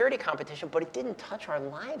enormous security competition, but it didn't touch our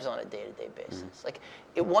lives on a day-to-day basis. Like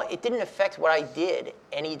it didn't affect what I did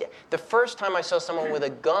any day. The first time I saw someone with a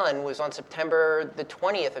gun was on September the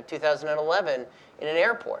 20th of 2011 in an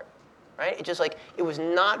airport. Right? It was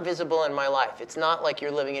not visible in my life. It's not like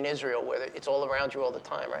you're living in Israel where it's all around you all the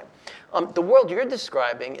time, right? The world you're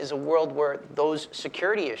describing is a world where those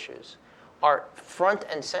security issues are front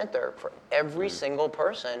and center for every single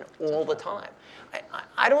person all the time.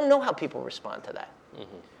 I don't know how people respond to that.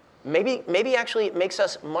 Maybe actually it makes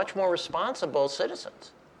us much more responsible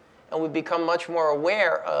citizens. And we become much more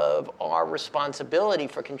aware of our responsibility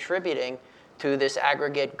for contributing to this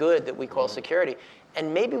aggregate good that we call security.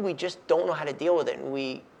 And maybe we just don't know how to deal with it and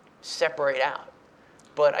we separate out.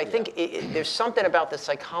 But I think there's something about the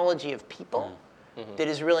psychology of people that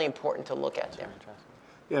is really important to look at there.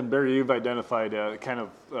 Yeah, and Barry, you've identified a kind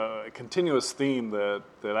of continuous theme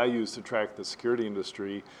that I use to track the security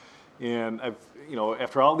industry. And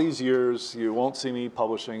after all these years, you won't see me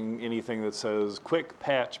publishing anything that says quick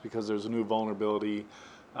patch because there's a new vulnerability.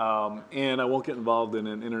 And I won't get involved in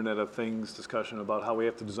an Internet of Things discussion about how we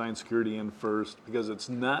have to design security in first, because it's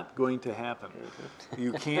not going to happen.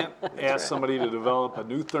 You can't ask somebody to develop a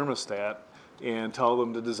new thermostat and tell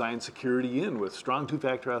them to design security in with strong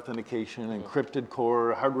two-factor authentication, encrypted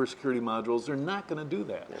core, hardware security modules. They're not going to do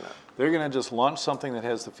that. They're going to just launch something that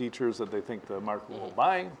has the features that they think the market will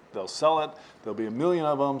buy. They'll sell it. There'll be a million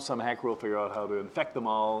of them. Some hacker will figure out how to infect them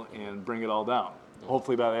all and bring it all down.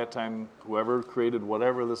 Hopefully by that time, whoever created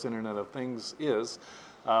whatever this Internet of Things is,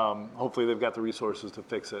 hopefully they've got the resources to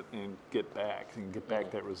fix it and get back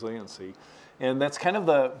that resiliency. And that's kind of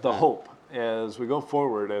the hope. as we go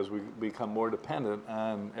forward, as we become more dependent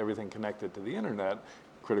on everything connected to the internet,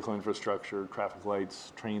 critical infrastructure, traffic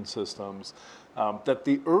lights, train systems, that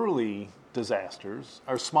the early disasters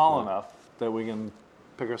are small enough that we can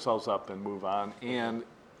pick ourselves up and move on and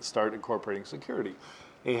start incorporating security.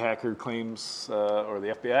 A hacker claims, or the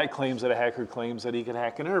FBI claims that a hacker claims that he can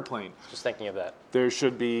hack an airplane. Just thinking of that. There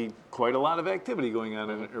should be quite a lot of activity going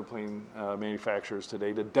on in airplane manufacturers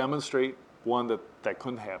today to demonstrate, one, that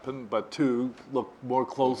couldn't happen, but two, look more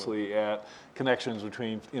closely at connections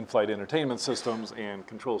between in-flight entertainment systems and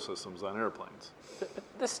control systems on airplanes.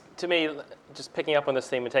 This, to me, just picking up on this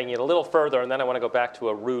theme and taking it a little further, and then I want to go back to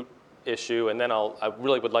a root issue, and then I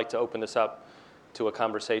really would like to open this up to a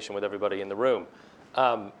conversation with everybody in the room.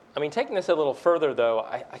 I mean, taking this a little further, though,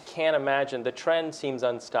 I can't imagine, the trend seems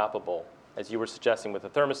unstoppable, as you were suggesting with the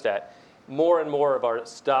thermostat. More and more of our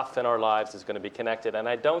stuff in our lives is going to be connected, and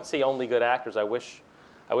I don't see only good actors. I wish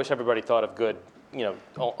everybody thought of good,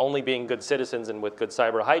 only being good citizens and with good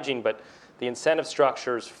cyber hygiene, but the incentive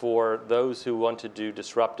structures for those who want to do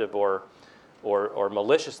disruptive or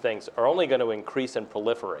malicious things are only going to increase and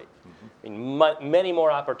proliferate. I mean, many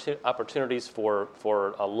more opportunities for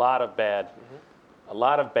a lot of bad. A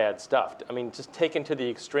lot of bad stuff. I mean, just taken to the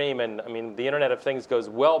extreme, and I mean, the Internet of Things goes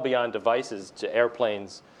well beyond devices to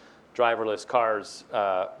airplanes, driverless cars,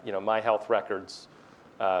 my health records,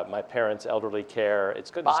 my parents' elderly care. It's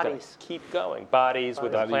good to keep going. Bodies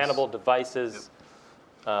with implantable devices.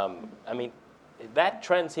 Yep. I mean, that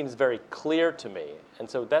trend seems very clear to me, and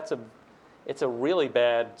so it's a really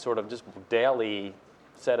bad sort of just daily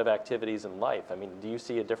set of activities in life. I mean,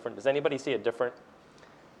 does anybody see a different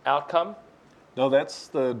outcome? No, that's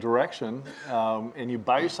the direction, and you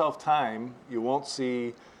buy yourself time. You won't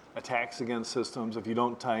see attacks against systems if you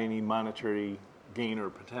don't tie any monetary gain or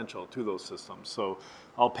potential to those systems. So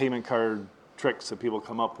all payment card tricks that people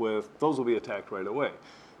come up with, those will be attacked right away.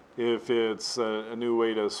 If it's a new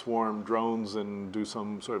way to swarm drones and do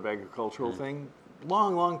some sort of agricultural thing,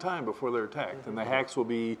 long time before they're attacked. And the hacks will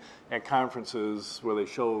be at conferences where they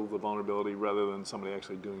show the vulnerability rather than somebody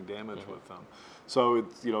actually doing damage with them. So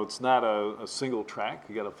it's not a single track.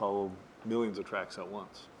 You got to follow millions of tracks at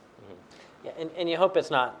once. Yeah, and you hope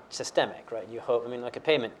it's not systemic, right? You hope, look at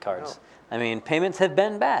payment cards. No. I mean, payments have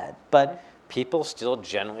been bad, but people still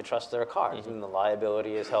generally trust their cards. And the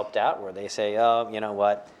liability is helped out where they say, oh, you know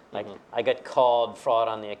what? Like, I got called, fraud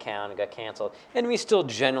on the account, it got canceled. And we still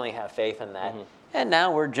generally have faith in that. And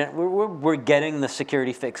now we're getting the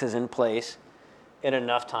security fixes in place in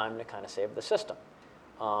enough time to kind of save the system.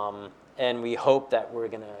 And we hope that we're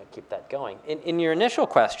going to keep that going. In your initial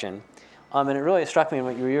question, and it really struck me in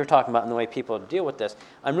what you were talking about and the way people deal with this,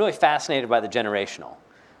 I'm really fascinated by the generational.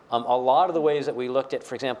 A lot of the ways that we looked at,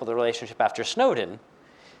 for example, the relationship after Snowden,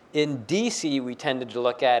 in DC we tended to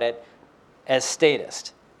look at it as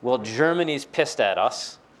statist. Well, Germany's pissed at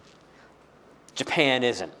us. Japan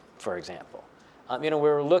isn't, for example.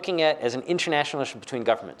 We're looking at as an international issue between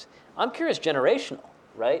governments. I'm curious, generational,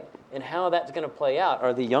 right? And how that's going to play out.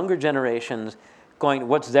 Are the younger generations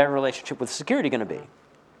what's their relationship with security going to be?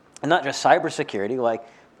 And not just cybersecurity, like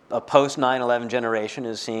a post 9/11 generation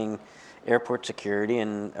is seeing airport security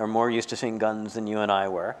and are more used to seeing guns than you and I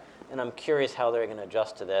were. And I'm curious how they're going to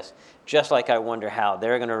adjust to this, just like I wonder how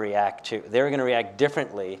they're going to react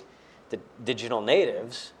differently, the digital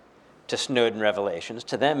natives, to Snowden revelations.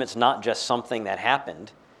 To them, it's not just something that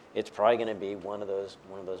happened. It's probably going to be one of those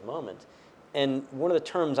moments. And one of the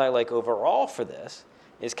terms I like overall for this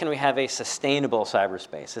is, can we have a sustainable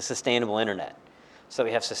cyberspace, a sustainable internet? So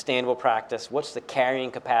we have sustainable practice. What's the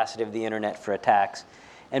carrying capacity of the internet for attacks?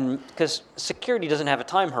 And because security doesn't have a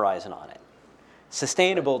time horizon on it.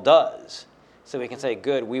 Sustainable does. So we can say,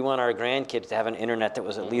 good, we want our grandkids to have an internet that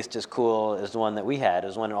was at least as cool as the one that we had,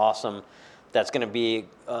 as one awesome, that's going to be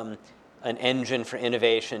an engine for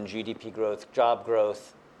innovation, GDP growth, job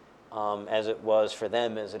growth, as it was for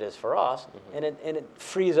them, as it is for us. And it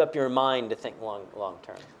frees up your mind to think long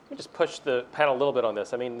term. Let me just push the panel a little bit on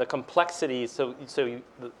this. I mean, the complexity,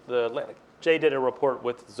 Jay did a report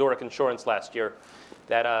with Zurich Insurance last year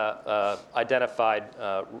that identified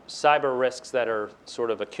cyber risks that are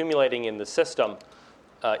sort of accumulating in the system.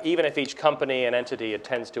 Even if each company and entity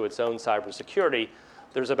attends to its own cybersecurity,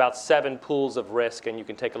 there's about 7 pools of risk, and you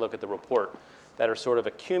can take a look at the report, that are sort of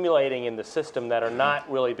accumulating in the system that are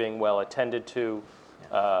not really being well attended to.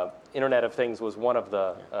 Internet of Things was one of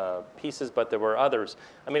the pieces, but there were others.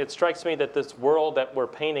 I mean, it strikes me that this world that we're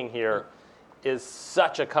painting here is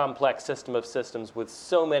such a complex system of systems with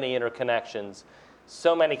so many interconnections,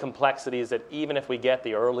 so many complexities, that even if we get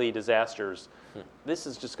the early disasters, this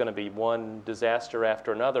is just going to be one disaster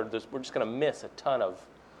after another. We're just going to miss a ton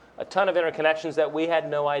a ton of interconnections that we had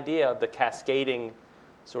no idea of the cascading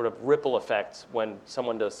sort of ripple effects when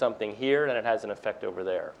someone does something here and it has an effect over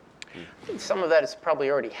there. I think some of that is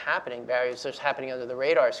probably already happening, Barry. It's just happening under the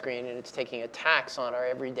radar screen, and it's taking a tax on our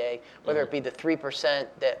everyday, whether it be the 3%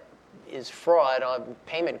 that is fraud on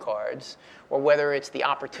payment cards, or whether it's the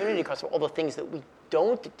opportunity cost of all the things that we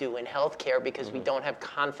don't do in healthcare because we don't have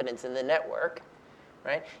confidence in the network,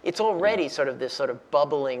 right? It's already sort of this sort of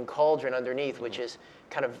bubbling cauldron underneath, which is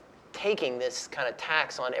kind of taking this kind of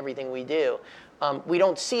tax on everything we do. We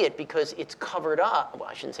don't see it because it's covered up. Well,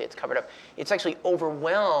 I shouldn't say it's covered up. It's actually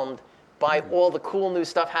overwhelmed by all the cool new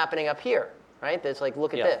stuff happening up here, right? That's like,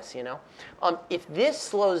 look at this, you know? If this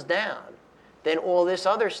slows down, then all this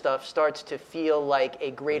other stuff starts to feel like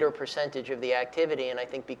a greater percentage of the activity, and I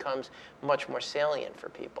think becomes much more salient for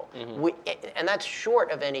people. And that's short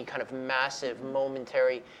of any kind of massive,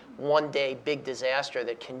 momentary, one-day big disaster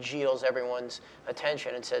that congeals everyone's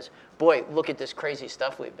attention and says, boy, look at this crazy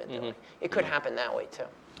stuff we've been doing. It could happen that way, too.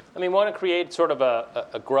 I mean, we want to create sort of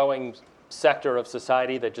a growing sector of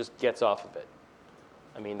society that just gets off of it.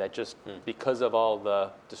 I mean, that just, because of all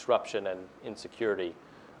the disruption and insecurity,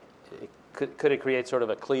 could it create sort of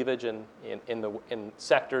a cleavage in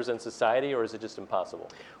sectors in society, or is it just impossible?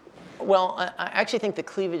 Well, I actually think the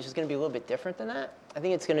cleavage is going to be a little bit different than that. I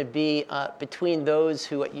think it's going to be between those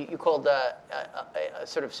who you called a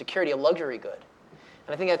sort of security a luxury good.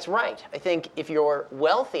 And I think that's right. I think if you're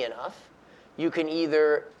wealthy enough, you can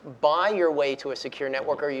either buy your way to a secure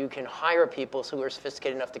network, or you can hire people who are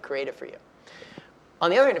sophisticated enough to create it for you. On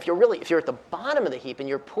the other hand, if you're at the bottom of the heap and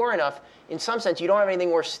you're poor enough, in some sense, you don't have anything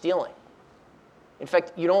worth stealing. In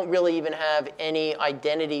fact, you don't really even have any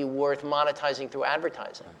identity worth monetizing through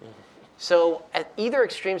advertising. So at either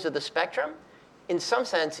extremes of the spectrum, in some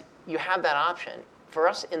sense, you have that option. For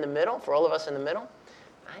us in the middle, for all of us in the middle,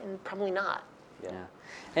 probably not. Yeah.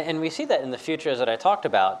 And we see that in the futures that I talked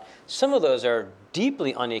about. Some of those are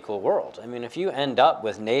deeply unequal worlds. I mean, if you end up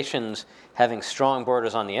with nations having strong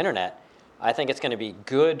borders on the internet, I think it's going to be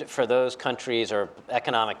good for those countries or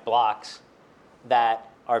economic blocs that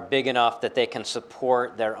are big enough that they can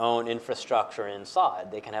support their own infrastructure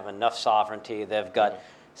inside. They can have enough sovereignty. They've got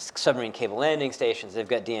submarine cable landing stations. They've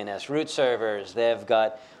got DNS root servers. They've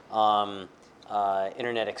got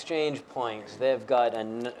internet exchange points. They've got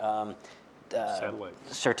digital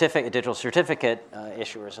certificate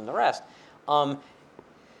issuers and the rest.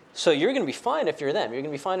 So you're going to be fine if you're them. You're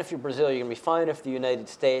going to be fine if you're Brazil. You're going to be fine if the United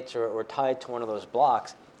States or tied to one of those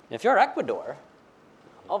blocks. And if you're Ecuador,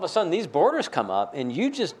 all of a sudden these borders come up and you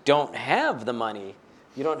just don't have the money.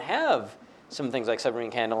 You don't have some things like submarine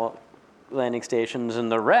cable landing stations and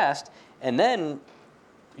the rest. And then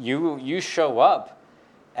you show up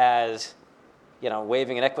as,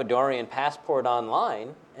 waving an Ecuadorian passport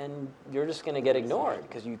online, and you're just going to get ignored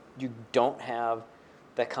because you don't have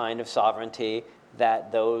the kind of sovereignty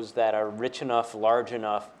that those that are rich enough, large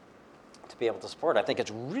enough to be able to support. I think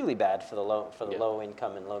it's really bad for the low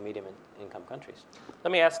income and low medium income countries.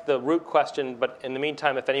 Let me ask the root question, but in the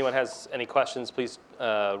meantime, if anyone has any questions, please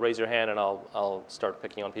raise your hand and I'll start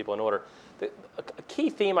picking on people in order. A key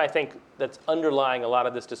theme, I think, that's underlying a lot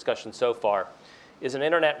of this discussion so far is an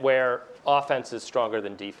internet where offense is stronger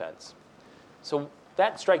than defense. So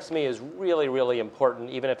that strikes me as really, really important,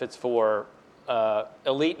 even if it's for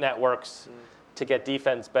elite networks to get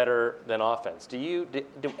defense better than offense. Do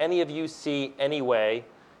any of you see any way,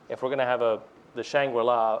 if we're going to have the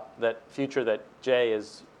Shangri-La, that future that Jay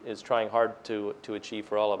is trying hard to achieve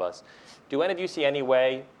for all of us, do any of you see any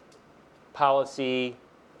way, policy,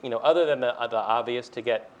 other than the obvious, to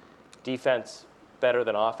get defense better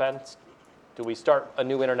than offense? Do we start a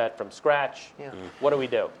new internet from scratch? Yeah. What do we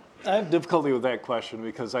do? I have difficulty with that question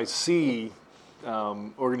because I see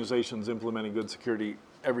organizations implementing good security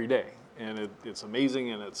every day, and it's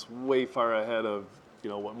amazing, and it's way far ahead of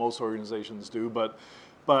what most organizations do. But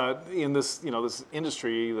in this this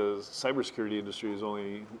industry, the cybersecurity industry has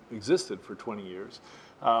only existed for 20 years.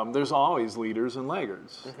 There's always leaders and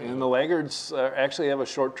laggards, and the laggards actually have a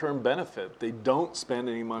short-term benefit. They don't spend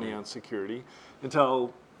any money on security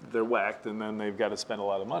until they're whacked, and then they've got to spend a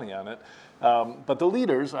lot of money on it. But the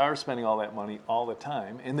leaders are spending all that money all the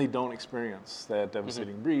time, and they don't experience that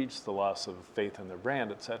devastating breach, the loss of faith in their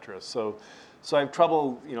brand, et cetera. So I have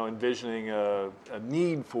trouble, envisioning a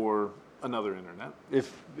need for another internet.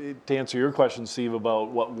 To answer your question, Steve, about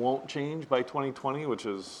what won't change by 2020, which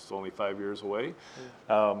is only 5 years away,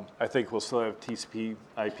 I think we'll still have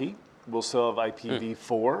TCP/IP. We'll still have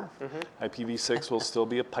IPv4. IPv6 will still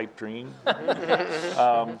be a pipe dream.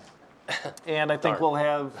 And I think we'll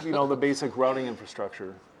have, the basic routing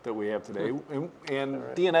infrastructure that we have today. And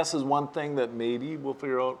DNS is one thing that maybe we'll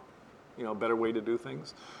figure out better way to do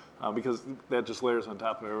things, because that just layers on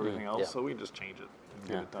top of everything else. Yeah. So we just change it and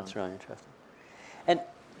get it done. That's really interesting. And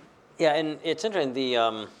it's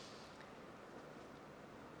interesting.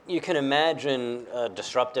 You can imagine a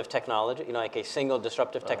disruptive technology, like a single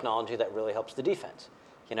disruptive technology that really helps the defense.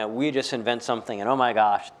 We just invent something, and oh my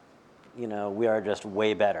gosh, we are just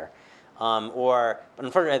way better. But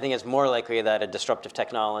unfortunately, I think it's more likely that a disruptive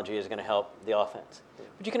technology is going to help the offense.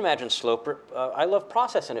 But you can imagine I love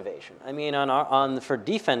process innovation. I mean, for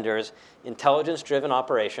defenders, intelligence-driven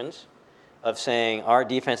operations of saying our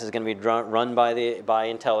defense is going to be run by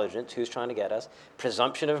intelligence, who's trying to get us,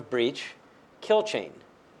 presumption of breach, kill chain.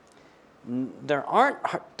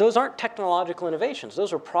 Those aren't technological innovations.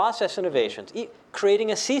 Those are process innovations.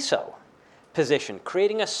 Creating a CISO position,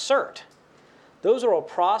 creating a CERT. Those are all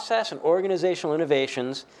process and organizational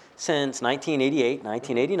innovations since 1988,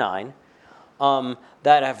 1989,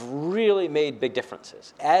 that have really made big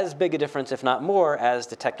differences. As big a difference, if not more, as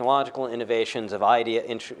the technological innovations of IDEA,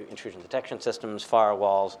 intrusion detection systems,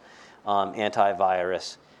 firewalls,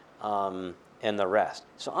 antivirus, and the rest.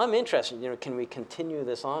 So I'm interested, can we continue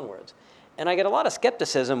this onwards? And I get a lot of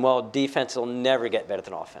skepticism, well, defense will never get better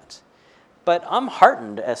than offense. But I'm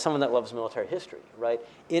heartened as someone that loves military history, right?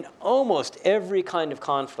 In almost every kind of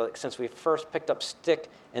conflict since we first picked up stick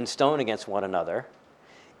and stone against one another,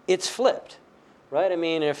 it's flipped, right? I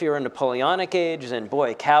mean, if you're in Napoleonic age, then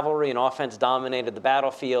boy, cavalry and offense dominated the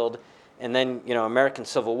battlefield, and then, American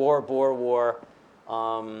Civil War, Boer War,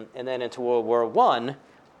 and then into World War I,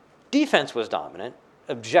 defense was dominant,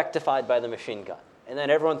 objectified by the machine gun. And then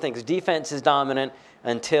everyone thinks defense is dominant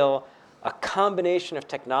until a combination of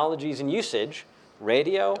technologies and usage,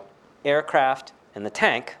 radio, aircraft, and the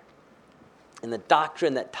tank, and the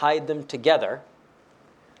doctrine that tied them together,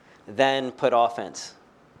 then put offense.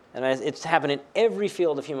 And it's happened in every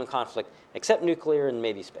field of human conflict except nuclear and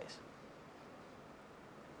maybe space.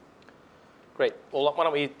 Great. Well, why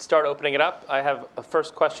don't we start opening it up? I have a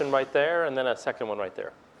first question right there, and then a second one right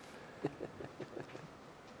there.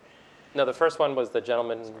 No, the first one was the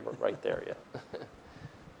gentleman right there, yeah.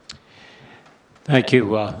 Thank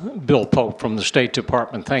you, Bill Pope from the State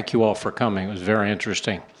Department. Thank you all for coming. It was very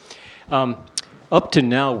interesting. Up to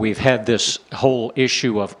now, we've had this whole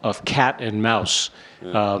issue of cat and mouse.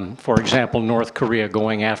 For example, North Korea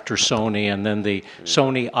going after Sony, and then the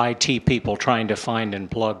Sony IT people trying to find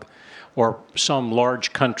and plug, or some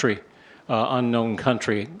large country, unknown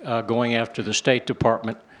country, going after the State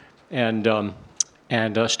Department, and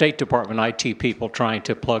State Department IT people trying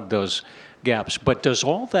to plug those gaps. But does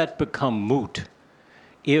all that become moot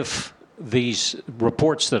if these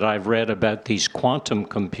reports that I've read about these quantum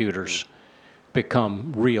computers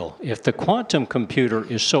become real? If the quantum computer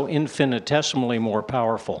is so infinitesimally more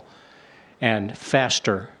powerful and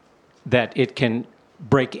faster that it can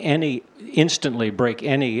instantly break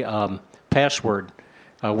any password,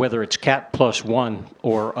 whether it's cat plus one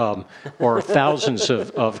or thousands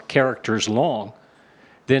of characters long,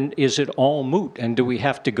 then is it all moot? And do we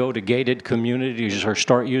have to go to gated communities or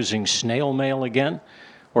start using snail mail again?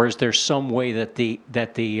 Or is there some way that the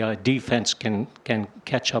defense can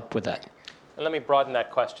catch up with that? And let me broaden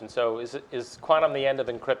that question. So is quantum the end of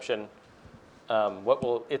encryption? What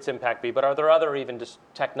will its impact be? But are there other even just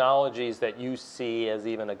technologies that you see as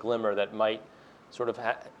even a glimmer that might sort of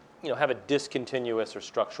have a discontinuous or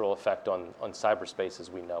structural effect on cyberspace as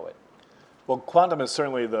we know it? Well, quantum is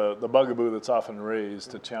certainly the bugaboo that's often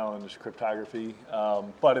raised to challenge cryptography.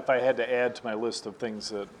 But if I had to add to my list of things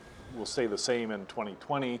that will stay the same in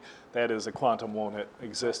 2020, that is, a quantum won't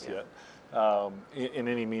exist yet in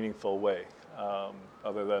any meaningful way,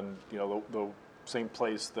 other than the same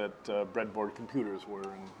place that breadboard computers were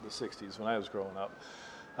in the 60s when I was growing up.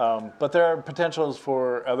 But there are potentials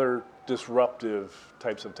for other disruptive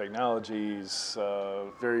types of technologies,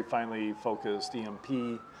 very finely focused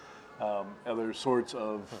EMP, other sorts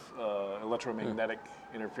of electromagnetic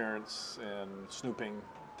interference and snooping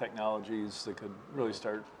technologies that could really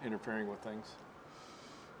start interfering with things.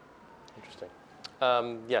 Interesting.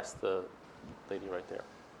 Yes, the lady right there.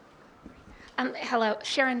 Hello,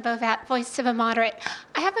 Sharon Bovat, Voice of a Moderate.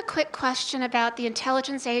 I have a quick question about the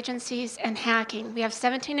intelligence agencies and hacking. We have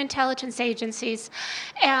 17 intelligence agencies,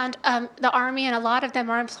 and the Army, and a lot of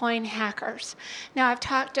them are employing hackers. Now, I've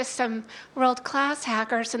talked to some world-class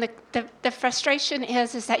hackers, and the frustration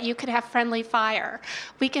is that you can have friendly fire.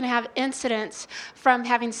 We can have incidents from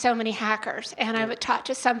having so many hackers. And I would talk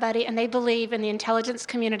to somebody, and they believe in the intelligence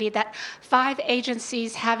community that 5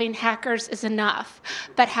 agencies having hackers is enough.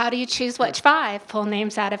 But how do you choose which 5? Pull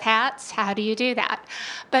names out of hats? How do you do that?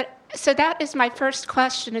 But So that is my first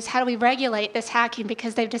question, is how do we regulate this hacking?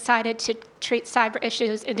 Because they've decided to treat cyber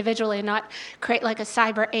issues individually and not create like a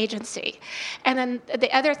cyber agency. And then the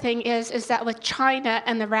other thing is that with China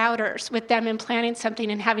and the routers, with them implanting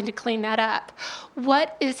something and having to clean that up,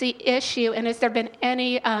 what is the issue, and has there been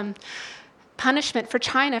any punishment for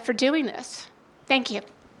China for doing this? Thank you.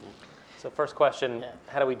 So first question,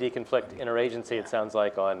 how do we deconflict interagency, it sounds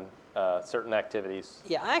like, on certain activities?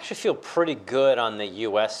 Yeah, I actually feel pretty good on the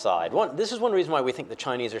U.S. side. This is one reason why we think the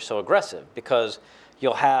Chinese are so aggressive, because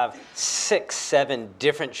you'll have 6, 7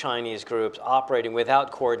 different Chinese groups operating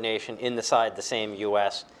without coordination inside the same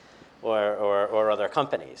U.S. or other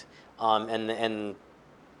companies. And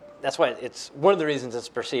that's why it's one of the reasons it's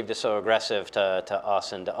perceived as so aggressive to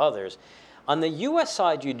us and to others. On the U.S.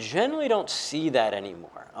 side, you generally don't see that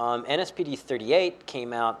anymore. NSPD 38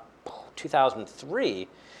 came out 2003,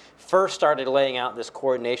 first started laying out this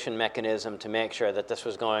coordination mechanism to make sure that that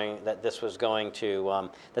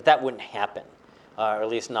wouldn't happen, or at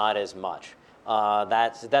least not as much.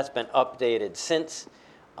 That's been updated since,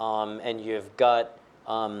 and you've got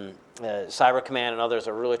Cyber Command and others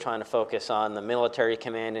are really trying to focus on the military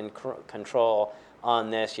command and control on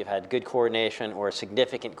this. You've had good coordination or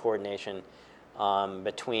significant coordination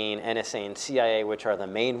between NSA and CIA, which are the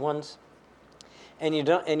main ones, and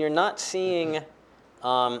you're not seeing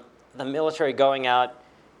the military going out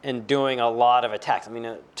and doing a lot of attacks. I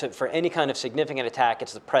mean, for any kind of significant attack,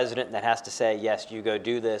 it's the president that has to say, yes, you go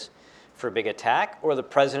do this for a big attack, or the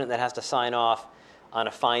president that has to sign off on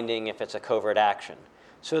a finding if it's a covert action.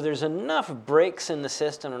 So there's enough breaks in the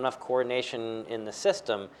system, enough coordination in the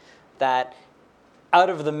system, that out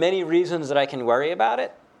of the many reasons that I can worry about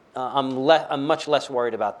it, I'm much less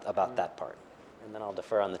worried about that part. And then I'll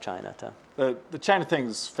defer on the China to. The China thing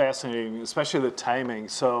is fascinating, especially the timing.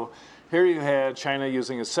 So here you had China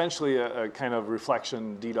using essentially a kind of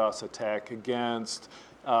reflection DDoS attack against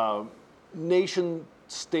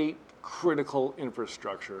nation-state critical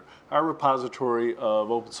infrastructure. Our repository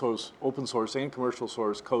of open source and commercial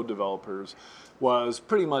source code developers was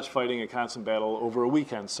pretty much fighting a constant battle over a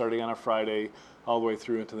weekend, starting on a Friday all the way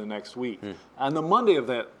through into the next week. On the Monday of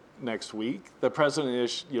that next week, the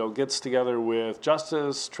president gets together with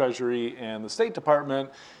Justice, Treasury, and the State Department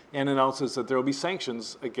and announces that there will be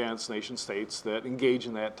sanctions against nation states that engage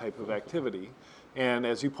in that type of activity. And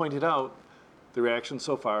as you pointed out, the reaction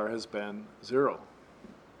so far has been zero.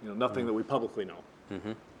 Nothing that we publicly know.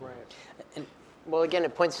 Right. Well, again,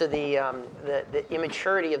 it points to the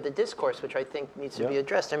immaturity of the discourse, which I think needs to be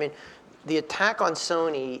addressed. I mean, the attack on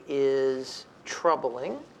Sony is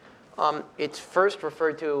troubling. It's first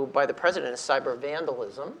referred to by the president as cyber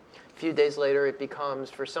vandalism. A few days later, it becomes,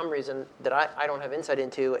 for some reason that I don't have insight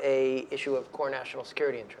into, a issue of core national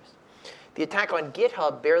security interest. The attack on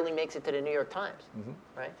GitHub barely makes it to the New York Times,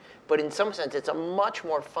 right? But in some sense, it's a much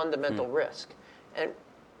more fundamental risk, and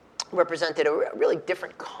represented a really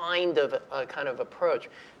different kind of approach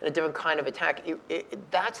and a different kind of attack.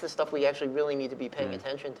 That's the stuff we actually really need to be paying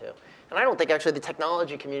attention to. And I don't think actually the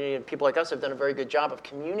technology community and people like us have done a very good job of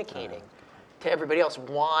communicating to everybody else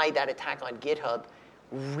why that attack on GitHub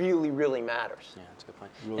really, really matters. Yeah, that's a good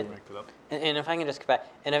point. Really ranked it up. And if I can just go back,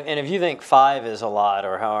 and if you think 5 is a lot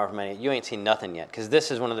or however many, you ain't seen nothing yet, because this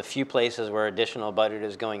is one of the few places where additional budget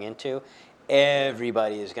is going into.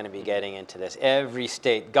 Everybody is going to be getting into this. Every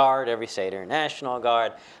state guard, every state Air National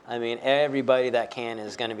Guard. I mean, everybody that can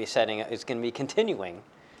is going to be continuing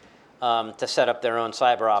to set up their own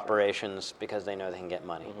cyber operations because they know they can get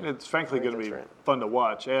money. It's frankly going to be fun to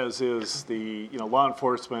watch, as is the law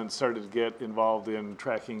enforcement started to get involved in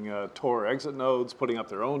tracking Tor exit nodes, putting up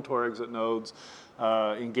their own Tor exit nodes,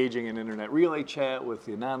 engaging in internet relay chat with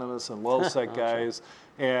the anonymous and LulzSec guys.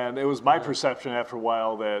 And it was my perception after a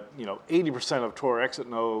while that 80% of Tor exit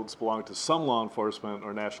nodes belong to some law enforcement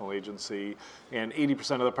or national agency, and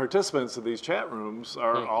 80% of the participants of these chat rooms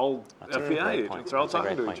are all FBI agents. They're all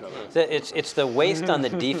talking to each other. It's the waste on the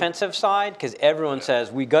defensive side, because everyone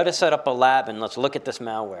says we got to set up a lab and let's look at this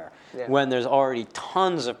malware, when there's already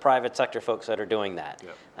tons of private sector folks that are doing that.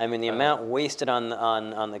 I mean, the amount wasted on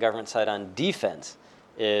the government side on defense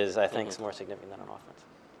is, I think, more significant than on offense.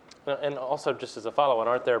 And also, just as a follow-on,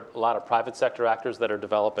 aren't there a lot of private sector actors that are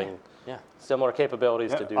developing similar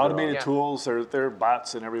capabilities to do automated tools? There are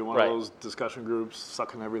bots in every one of those discussion groups,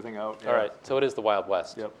 sucking everything out. All right, so it is the Wild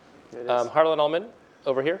West. Yep. Harlan Ullman,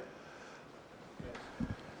 over here.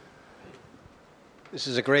 This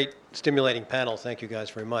is a great, stimulating panel. Thank you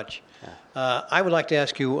guys very much. I would like to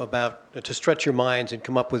ask you to stretch your minds and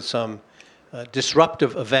come up with some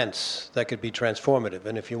disruptive events that could be transformative.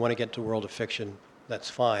 And if you want to get to the world of fiction, that's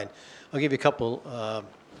fine. I'll give you a couple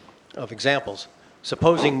of examples.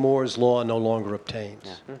 Supposing Moore's law no longer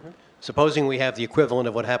obtains. Supposing we have the equivalent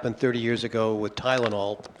of what happened 30 years ago with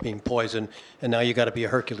Tylenol being poisoned, and now you got to be a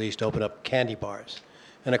Hercules to open up candy bars.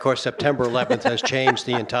 And of course, September 11th has changed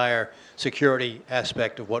the entire security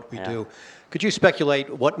aspect of what we do. Could you speculate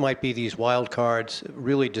what might be these wild cards,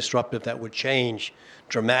 really disruptive, that would change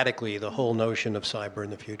dramatically the whole notion of cyber in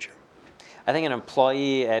the future? I think an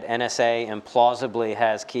employee at NSA implausibly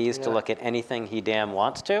has keys to look at anything he damn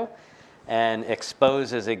wants to, and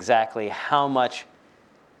exposes exactly how much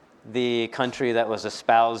the country that was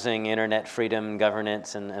espousing internet freedom,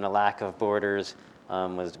 governance, and a lack of borders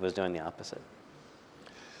was doing the opposite.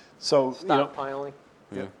 So, Stockpiling.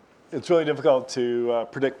 it's really difficult to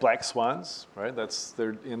predict black swans, right? That's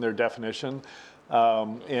in their definition.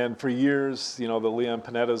 And for years, the Leon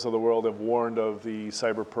Panettas of the world have warned of the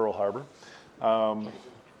cyber Pearl Harbor.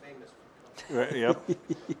 Right, yep.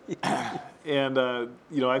 And,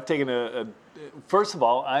 I've taken first of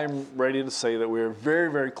all, I'm ready to say that we're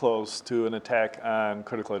very, very close to an attack on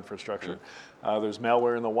critical infrastructure. There's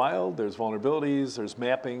malware in the wild, there's vulnerabilities, there's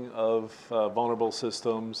mapping of vulnerable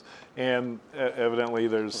systems, and evidently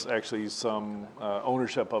there's actually some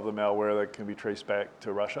ownership of the malware that can be traced back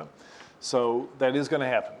to Russia. So that is going to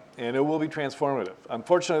happen, and it will be transformative.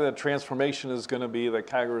 Unfortunately, that transformation is going to be that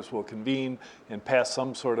Congress will convene and pass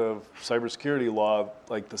some sort of cybersecurity law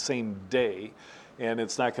like the same day, and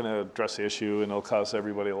it's not going to address the issue, and it'll cause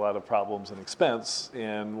everybody a lot of problems and expense,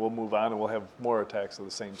 and we'll move on and we'll have more attacks of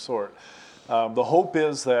the same sort. The hope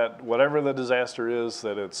is that whatever the disaster is,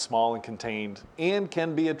 that it's small and contained and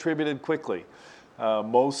can be attributed quickly.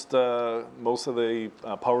 Most of the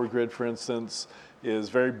power grid, for instance, is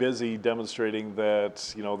very busy demonstrating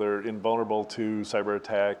that they're invulnerable to cyber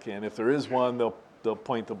attack, and if there is one, they'll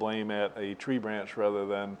point the blame at a tree branch rather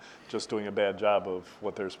than just doing a bad job of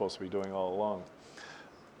what they're supposed to be doing all along.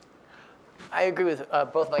 I agree with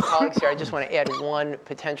both my colleagues here. I just want to add one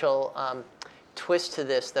potential twist to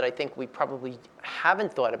this that I think we probably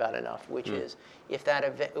haven't thought about enough, which is if that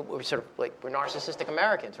event, we're sort of like, we're narcissistic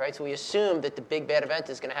Americans, right? So we assume that the big bad event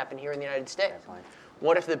is going to happen here in the United States.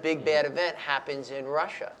 What if the big bad event happens in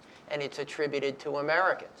Russia and it's attributed to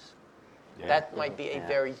Americans? That might be a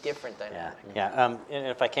very different dynamic. And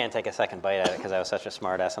if I can take a second bite at it, because I was such a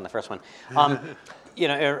smart ass on the first one.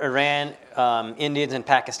 Iran, Indians, and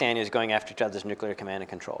Pakistanis going after each other's nuclear command and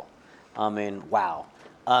control. I mean, wow.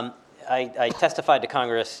 I testified to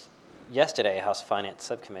Congress yesterday, House Finance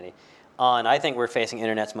Subcommittee, on I think we're facing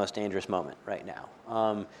Internet's most dangerous moment right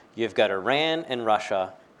now. You've got Iran and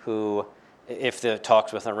Russia who, if the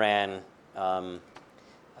talks with Iran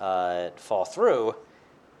fall through,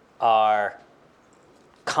 are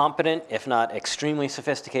competent, if not extremely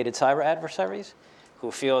sophisticated cyber adversaries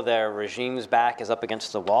who feel their regime's back is up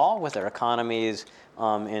against the wall with their economies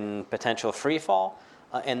in potential free fall,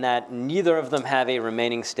 and that neither of them have a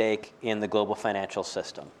remaining stake in the global financial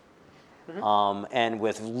system. And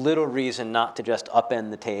with little reason not to just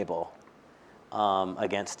upend the table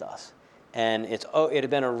against us. And it had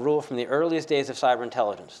been a rule from the earliest days of cyber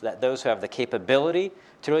intelligence that those who have the capability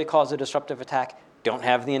to really cause a disruptive attack don't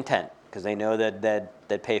have the intent, because they know that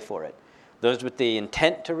they'd pay for it. Those with the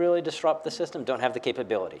intent to really disrupt the system don't have the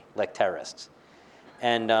capability, like terrorists.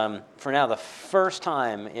 And for now, the first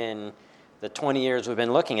time in the 20 years we've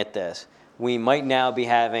been looking at this, we might now be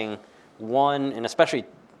having one, and especially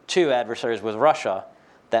two adversaries with Russia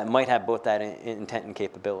that might have both that intent and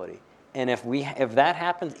capability. And if that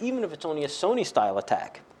happens, even if it's only a Sony-style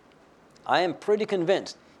attack, I am pretty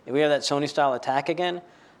convinced if we have that Sony-style attack again,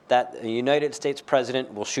 that the United States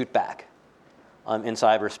president will shoot back in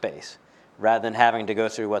cyberspace rather than having to go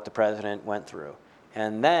through what the president went through.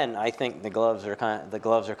 And then I think the gloves are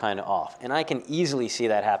kind of off. And I can easily see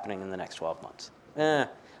that happening in the next 12 months.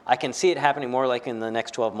 I can see it happening more like in the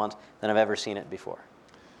next 12 months than I've ever seen it before.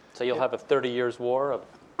 So you'll have a 30 years war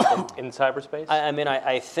in cyberspace?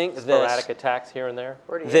 I think sporadic attacks here and there?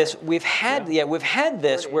 We've had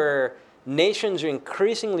this where nations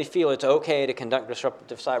increasingly feel it's okay to conduct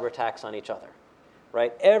disruptive cyber attacks on each other,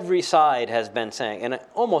 right? Every side has been saying, and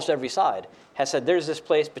almost every side has said, there's this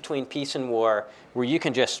place between peace and war where you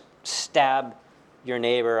can just stab your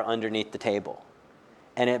neighbor underneath the table,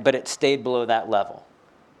 but it stayed below that level.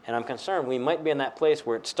 And I'm concerned we might be in that place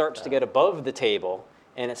where it starts to get above the table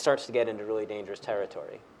and it starts to get into really dangerous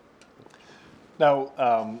territory.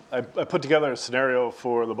 Now, I put together a scenario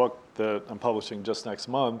for the book that I'm publishing just next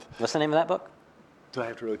month. What's the name of that book? Do I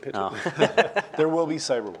have to really pitch it? There will be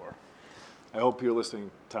cyber war. I hope you're listening,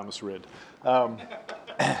 Thomas Rid.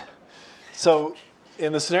 So,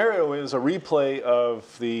 in the scenario is a replay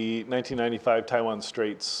of the 1995 Taiwan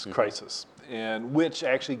Straits crisis. and which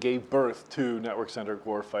actually gave birth to network-centric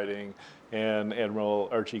warfighting and Admiral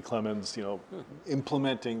Archie Clemens,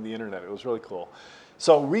 implementing the internet. It was really cool.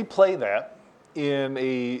 So replay that in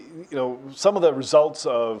some of the results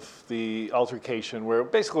of the altercation, where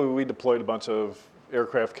basically we deployed a bunch of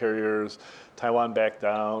aircraft carriers, Taiwan backed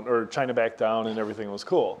down, or China backed down, and everything was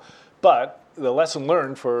cool. But the lesson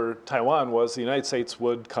learned for Taiwan was the United States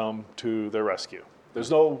would come to their rescue.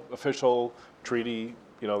 There's no official treaty.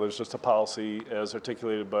 There's just a policy as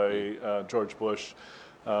articulated by George Bush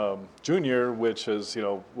Jr., which is,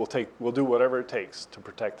 we'll do whatever it takes to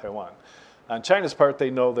protect Taiwan. On China's part, they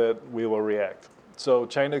know that we will react. So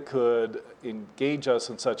China could engage us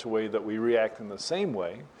in such a way that we react in the same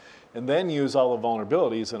way, and then use all the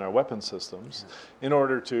vulnerabilities in our weapon systems in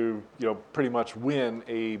order to, pretty much win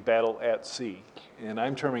a battle at sea. And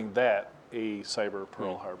I'm terming that a cyber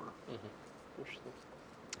Pearl Harbor.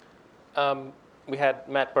 We had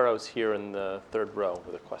Matt Burrows here in the third row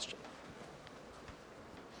with a question.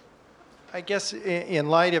 I guess in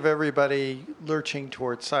light of everybody lurching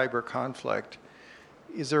towards cyber conflict,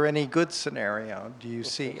 is there any good scenario? Do you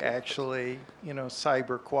see actually,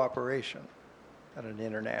 cyber cooperation at an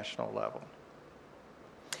international level?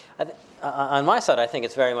 On my side, I think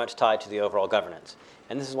it's very much tied to the overall governance.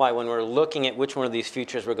 And this is why when we're looking at which one of these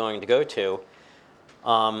futures we're going to go to,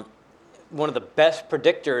 one of the best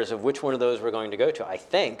predictors of which one of those we're going to go to, I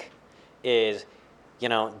think, is,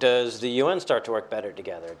 does the UN start to work better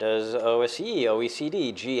together? Does OSCE,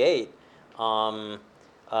 OECD,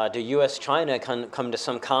 G8, do US-China come to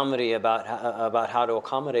some comity about how to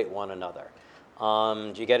accommodate one another?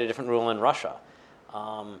 Do you get a different rule in Russia?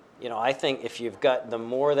 I think the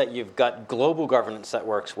more that you've got global governance that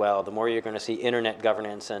works well, the more you're going to see internet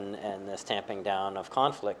governance and this tamping down of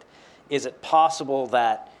conflict. Is it possible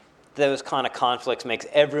that those kind of conflicts makes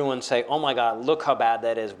everyone say, oh my God, look how bad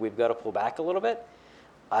that is, we've got to pull back a little bit?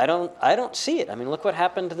 I don't see it. I mean, look what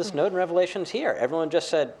happened to the Snowden revelations here. Everyone just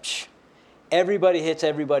said, psh, everybody hits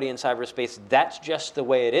everybody in cyberspace. That's just the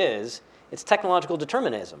way it is. It's technological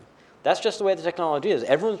determinism. That's just the way the technology is.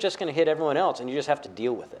 Everyone's just going to hit everyone else, and you just have to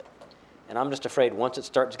deal with it. And I'm just afraid once it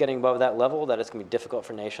starts getting above that level, that it's going to be difficult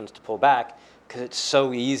for nations to pull back because it's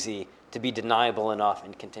so easy to be deniable enough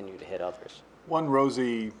and continue to hit others. One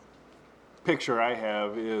rosy picture I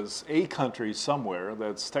have is a country somewhere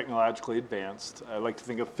that's technologically advanced, I like to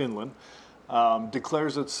think of Finland,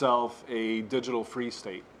 declares itself a digital free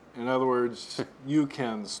state. In other words, you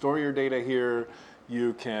can store your data here,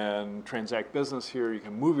 you can transact business here, you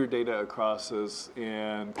can move your data across this,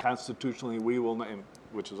 and constitutionally we will not,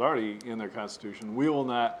 which is already in their constitution, we will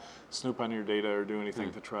not snoop on your data or do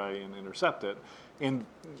anything to try and intercept it. And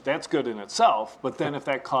that's good in itself, but then if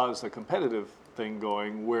that caused a competitive thing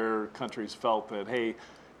going where countries felt that, hey,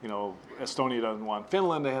 Estonia doesn't want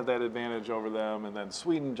Finland to have that advantage over them, and then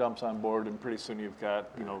Sweden jumps on board, and pretty soon you've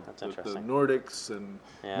got, the Nordics, and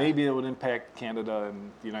maybe it would impact Canada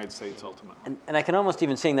and the United States ultimately. And I can almost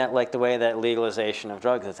even see that like the way that legalization of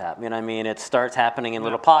drugs is happening. I mean, it starts happening in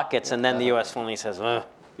little pockets, and then the U.S. finally says, ugh.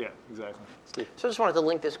 Yeah, exactly. So I just wanted to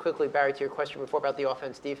link this quickly, Barry, to your question before about the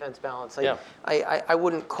offense-defense balance. I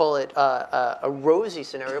wouldn't call it a rosy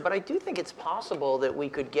scenario, but I do think it's possible that we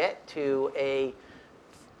could get to a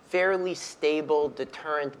fairly stable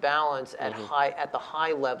deterrent balance at the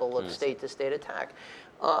high level of state-to-state attack.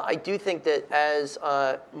 I do think that as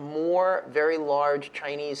more very large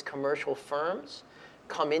Chinese commercial firms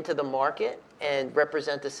come into the market and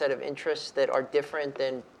represent a set of interests that are different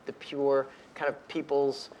than the pure kind of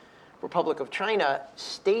People's Republic of China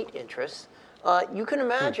state interests, you can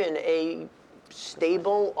imagine a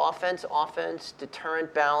stable offense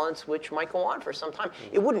deterrent balance which might go on for some time.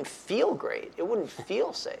 It wouldn't feel great. It wouldn't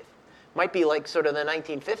feel safe. Might be like sort of the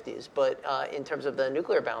 1950s, but in terms of the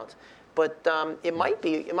nuclear balance. But it might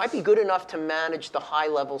be good enough to manage the high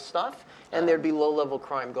level stuff, and there'd be low level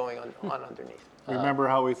crime going on underneath. Remember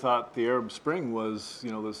how we thought the Arab Spring was,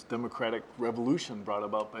 this democratic revolution brought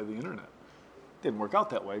about by the internet. Didn't work out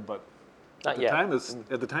that way, but at the time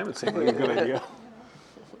it seemed like a good idea.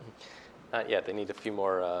 Not yet. They need a few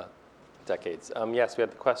more decades. Yes, we have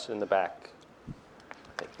the question in the back. I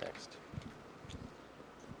think next.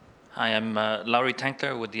 Hi, I'm Lauri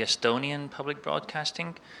Tankler with the Estonian Public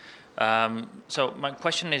Broadcasting. So my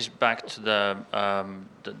question is back to the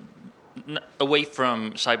away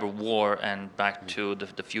from cyber war and back to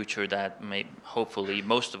the future that hopefully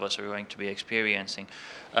most of us are going to be experiencing.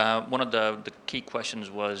 One of the key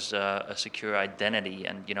questions was a secure identity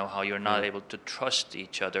and how you're not able to trust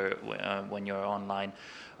each other when you're online.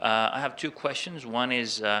 I have two questions. One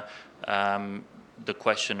is the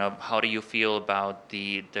question of how do you feel about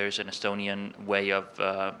there's an Estonian way of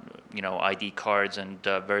ID cards and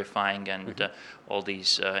verifying and all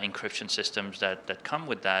these encryption systems that come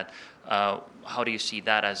with that. How do you see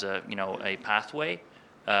that as a pathway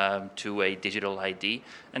to a digital ID?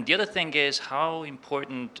 And the other thing is how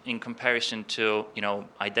important in comparison to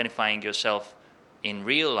identifying yourself in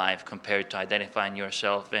real life compared to identifying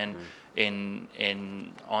yourself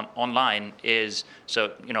online is.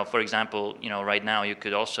 So for example, right now you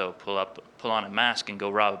could also pull on a mask and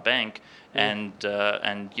go rob a bank and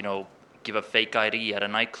give a fake ID at a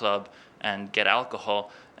nightclub and get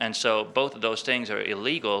alcohol, and so both of those things are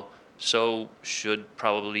illegal. So should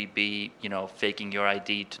probably be faking your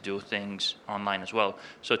ID to do things online as well.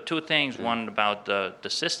 So two things: one about the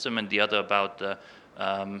system, and the other about the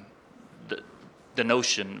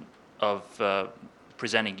notion of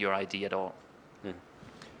presenting your ID at all.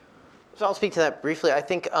 So I'll speak to that briefly. I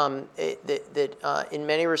think that in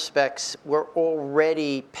many respects, we're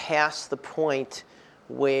already past the point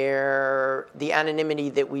where the anonymity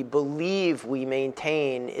that we believe we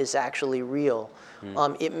maintain is actually real.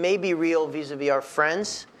 It may be real vis-a-vis our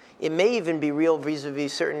friends. It may even be real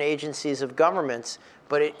vis-a-vis certain agencies of governments,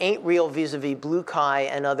 but it ain't real vis-a-vis BlueKai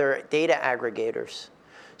and other data aggregators.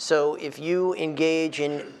 So if you engage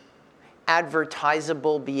in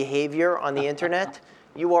advertisable behavior on the internet,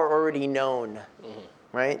 you are already known,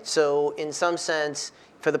 right? So in some sense,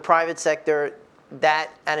 for the private sector,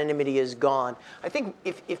 that anonymity is gone. I think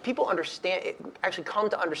if people actually come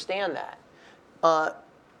to understand that,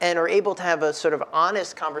 and are able to have a sort of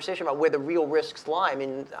honest conversation about where the real risks lie. I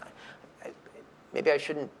mean, maybe I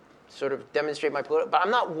shouldn't sort of demonstrate my political, but I'm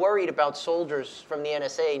not worried about soldiers from the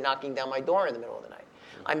NSA knocking down my door in the middle of the night.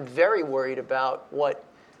 I'm very worried about what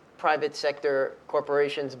private sector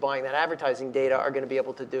corporations buying that advertising data are going to be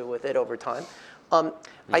able to do with it over time.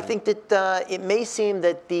 I think that it may seem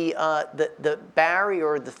that the barrier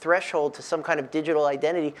or the threshold to some kind of digital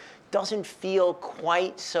identity doesn't feel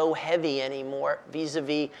quite so heavy anymore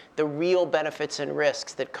vis-a-vis the real benefits and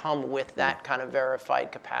risks that come with that kind of verified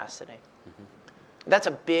capacity. That's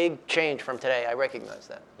a big change from today. I recognize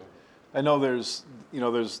that. I know there's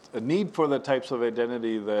a need for the types of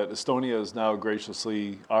identity that Estonia is now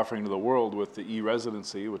graciously offering to the world with the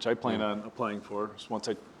e-residency, which I plan on applying for. So once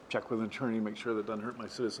I check with an attorney, make sure that doesn't hurt my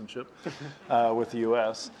citizenship with the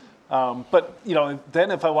U.S. But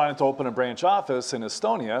then if I wanted to open a branch office in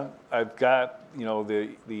Estonia, I've got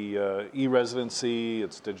the e-residency.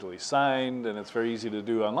 It's digitally signed and it's very easy to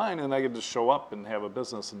do online, and I can just show up and have a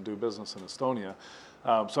business and do business in Estonia.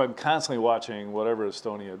 So I'm constantly watching whatever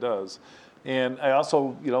Estonia does. And I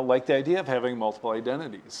also, like the idea of having multiple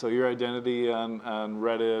identities. So your identity on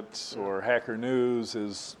Reddit or Hacker News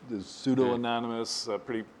is pseudo-anonymous.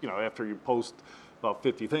 Pretty, after you post about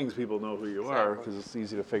 50 things, people know who you are because it's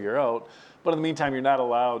easy to figure out. But in the meantime, you're not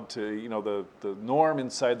allowed to, the norm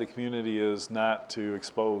inside the community is not to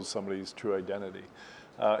expose somebody's true identity.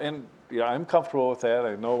 And I'm comfortable with that.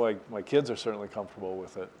 I know my kids are certainly comfortable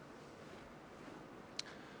with it.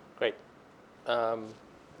 Great.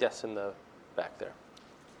 Yes, in the back there.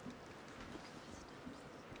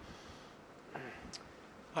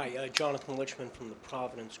 Hi, Jonathan Lichman from the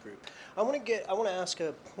Providence Group. I want to ask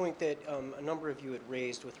a point that a number of you had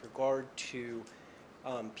raised with regard to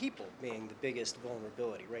people being the biggest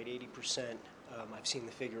vulnerability, right? 80%, I've seen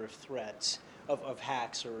the figure of threats, of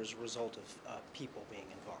hacks are as a result of people being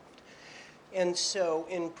involved. And so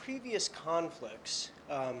in previous conflicts,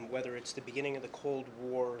 whether it's the beginning of the Cold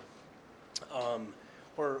War,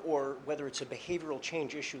 or whether it's a behavioral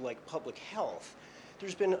change issue like public health,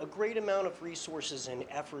 there's been a great amount of resources and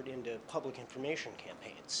effort into public information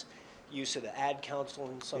campaigns, use of the ad council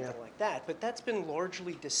and something like that, but that's been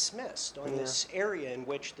largely dismissed on this area in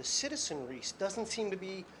which the citizenry doesn't seem to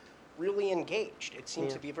be really engaged. It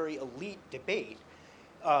seems to be a very elite debate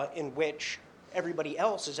in which everybody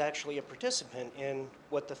else is actually a participant in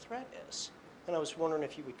what the threat is. And I was wondering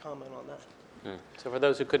if you would comment on that. So for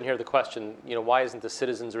those who couldn't hear the question, why isn't the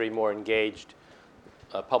citizenry more engaged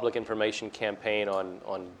public information campaign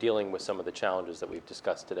on dealing with some of the challenges that we've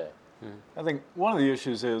discussed today? I think one of the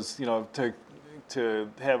issues is, to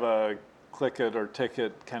have a click it or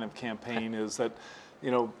ticket kind of campaign is that,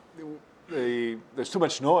 there's too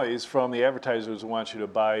much noise from the advertisers who want you to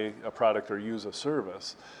buy a product or use a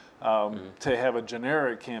service. To have a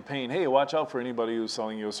generic campaign, hey, watch out for anybody who's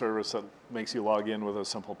selling you a service that makes you log in with a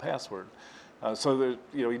simple password. So that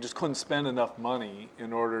you just couldn't spend enough money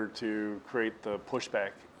in order to create the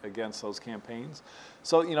pushback against those campaigns.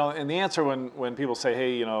 So, and the answer when people say,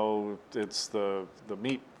 hey, it's the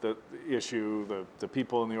issue, the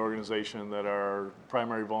people in the organization that are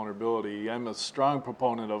primary vulnerability, I'm a strong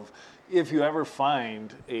proponent of, if you ever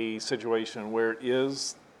find a situation where it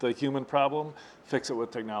is the human problem, fix it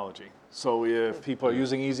with technology. So if people are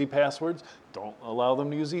using easy passwords, don't allow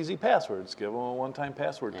them to use easy passwords. Give them a one-time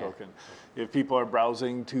password token. If people are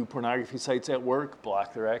browsing to pornography sites at work,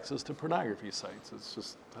 block their access to pornography sites. It's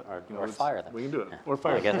just, or fire them. We can do it. Or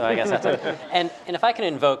fire them. I guess that's it. And if I can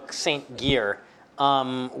invoke St. Gear,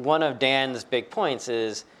 one of Dan's big points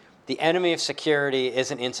is the enemy of security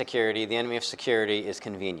isn't insecurity. The enemy of security is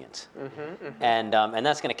convenience. And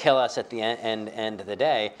that's going to kill us at the end of the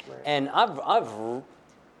day. Right. And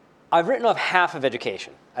I've written off half of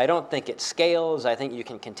education. I don't think it scales. I think you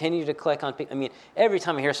can continue to click on people. I mean, every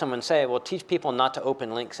time I hear someone say, well, teach people not to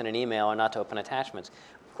open links in an email or not to open attachments.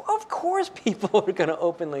 Of course people are going to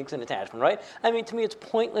open links in attachment, right? I mean, to me, it's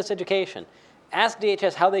pointless education. Ask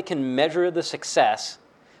DHS how they can measure the success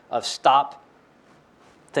of stop,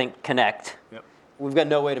 think, connect. Yep. We've got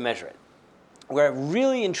no way to measure it. We're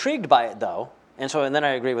really intrigued by it, though. And then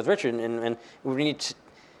I agree with Richard, and we need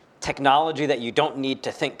technology that you don't need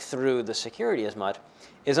to think through the security as much,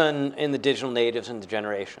 is in the digital natives and the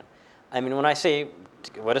generation. I mean, when I say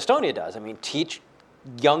what Estonia does, I mean, teach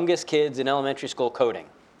youngest kids in elementary school coding.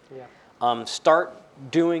 Yeah. Start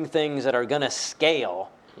doing things that are going to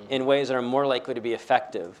scale in ways that are more likely to be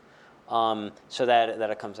effective, so that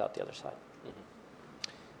it comes out the other side.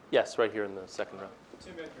 Yes, right here in the second row.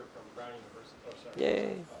 Tim Edgar from Brown University.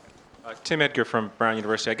 Yay. Tim Edgar from Brown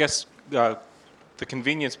University. I guess the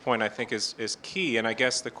convenience point, I think, is key. And I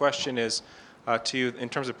guess the question is to you, in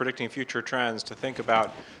terms of predicting future trends, to think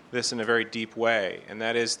about this in a very deep way. And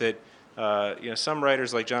that is that some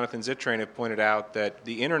writers like Jonathan Zittrain have pointed out that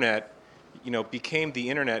the Internet became the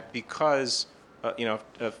Internet because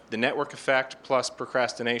of the network effect plus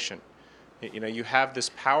procrastination. You have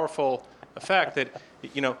this powerful effect that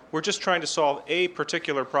we're just trying to solve a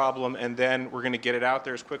particular problem, and then we're going to get it out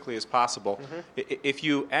there as quickly as possible. If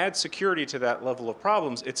you add security to that level of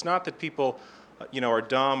problems, it's not that people are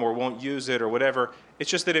dumb or won't use it or whatever. It's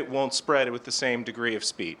just that it won't spread with the same degree of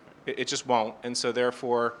speed. It just won't. And so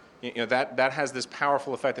therefore, that has this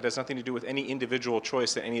powerful effect that has nothing to do with any individual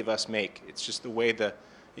choice that any of us make. It's just the way the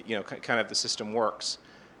kind of the system works.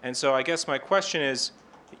 And so I guess my question is,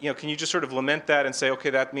 can you just sort of lament that and say, okay,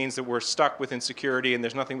 that means that we're stuck with insecurity and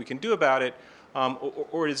there's nothing we can do about it?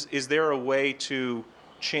 Or is there a way to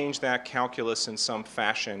change that calculus in some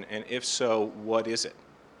fashion? And if so, what is it?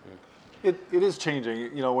 It is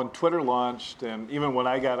changing. When Twitter launched, and even when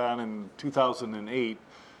I got on in 2008,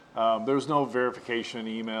 there was no verification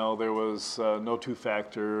email. There was no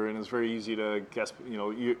two-factor, and it's very easy to guess.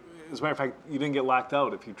 As a matter of fact, you didn't get locked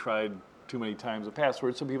out if you tried too many times a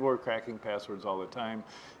password, so people are cracking passwords all the time.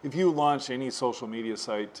 If you launch any social media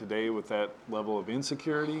site today with that level of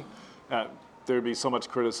insecurity, there'd be so much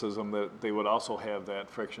criticism that they would also have that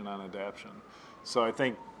friction on adoption. So I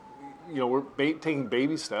think, we're taking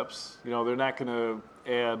baby steps. They're not going to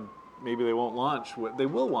add, maybe they won't launch, they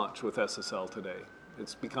will launch with SSL today.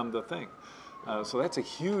 It's become the thing. So that's a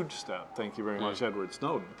huge step, thank you very much, Edward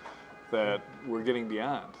Snowden, that we're getting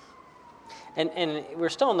beyond. And we're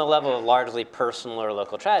still on the level of largely personal or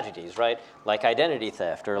local tragedies, right? Like identity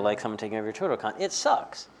theft or like someone taking over your Twitter account. It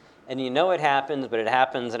sucks. And it happens, but it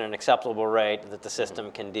happens at an acceptable rate that the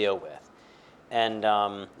system can deal with. And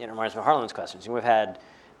it reminds me of Harlan's questions. We've had,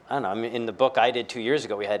 in the book I did 2 years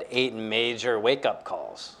ago, we had 8 major wake-up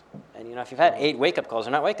calls. And if you've had 8 wake-up calls,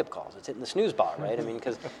 they're not wake-up calls. It's hitting the snooze bar, right?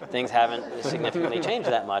 Because things haven't significantly changed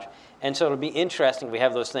that much. And so it'll be interesting if we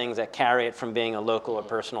have those things that carry it from being a local or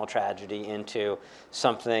personal tragedy into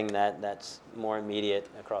something that's more immediate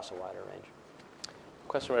across a wider range.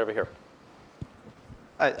 Question right over here.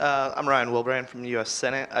 Hi, I'm Ryan Wilbrand from the U.S.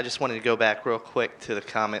 Senate. I just wanted to go back real quick to the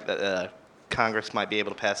comment that Congress might be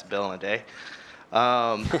able to pass a bill in a day.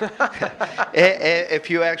 If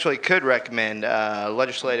you actually could recommend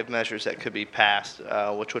legislative measures that could be passed,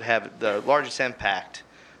 which would have the largest impact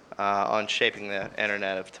on shaping the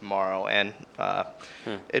Internet of tomorrow and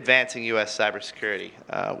advancing U.S. cybersecurity,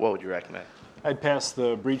 what would you recommend? I'd pass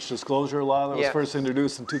the breach disclosure law that was first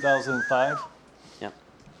introduced in 2005. Yep.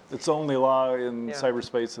 It's the only law in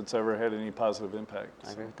cyberspace that's ever had any positive impact.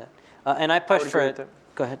 I agree with that. And I push for it.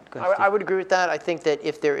 Go ahead. I would agree with that. I think that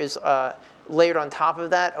if there is layered on top of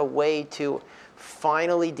that a way to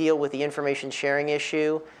finally deal with the information sharing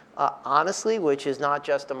issue honestly, which is not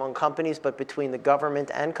just among companies but between the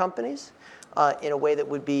government and companies, in a way that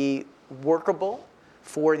would be workable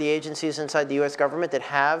for the agencies inside the U.S. government that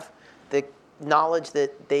have knowledge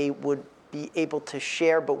that they would be able to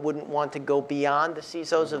share but wouldn't want to go beyond the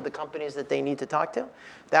CISOs of the companies that they need to talk to,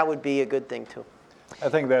 that would be a good thing too. I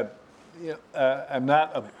think that I'm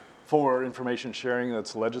not for information sharing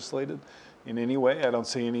that's legislated in any way. I don't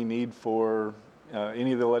see any need for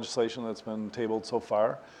any of the legislation that's been tabled so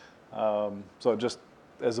far. So just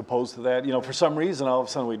as opposed to that, for some reason, all of a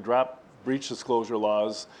sudden we dropped breach disclosure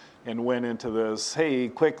laws and went into this, hey,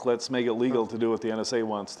 quick, let's make it legal to do what the NSA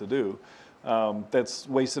wants to do. That's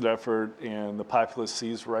wasted effort, and the populace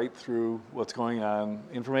sees right through what's going on.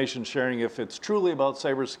 Information sharing, if it's truly about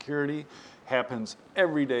cybersecurity, happens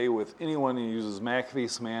every day with anyone who uses McAfee,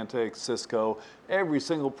 Symantec, Cisco. Every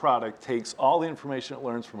single product takes all the information it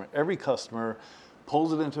learns from every customer,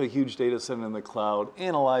 pulls it into a huge data set in the cloud,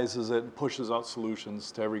 analyzes it, and pushes out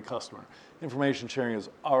solutions to every customer. Information sharing is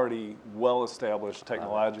already well established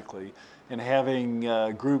technologically, and having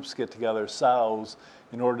groups get together, SOWs,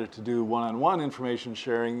 in order to do one-on-one information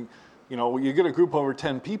sharing, you get a group over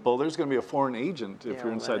 10 people, there's going to be a foreign agent if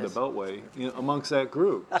you're inside the Beltway amongst that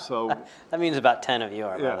group. So that means about 10 of you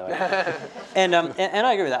are, by the way. And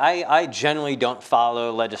I agree with that. I generally don't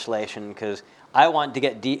follow legislation because I want to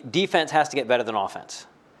get defense has to get better than offense,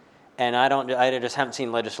 and I just haven't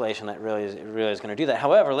seen legislation that really is going to do that.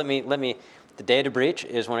 However, let me. The data breach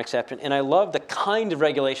is one exception, and I love the kind of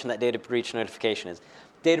regulation that data breach notification is.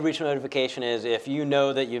 Data breach notification is if you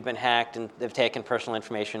know that you've been hacked and they've taken personal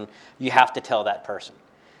information, you have to tell that person.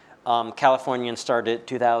 Californians started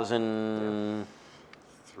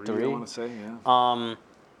 2003. I want to say, yeah.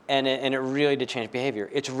 And it really did change behavior.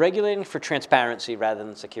 It's regulating for transparency rather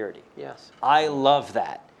than security. Yes. I love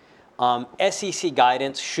that. SEC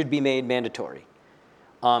guidance should be made mandatory.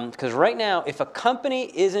 Because right now, if a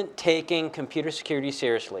company isn't taking computer security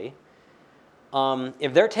seriously,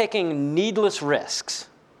 if they're taking needless risks,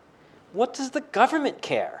 what does the government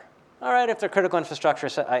care? All right, if they're critical infrastructure,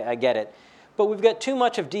 I get it. But we've got too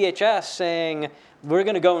much of DHS saying, we're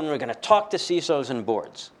going to go and we're going to talk to CISOs and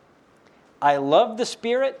boards. I love the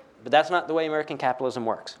spirit, but that's not the way American capitalism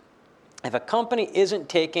works. If a company is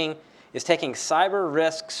taking cyber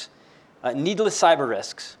risks, needless cyber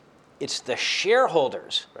risks, it's the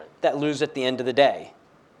shareholders that lose at the end of the day.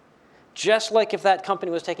 Just like if that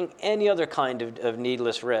company was taking any other kind of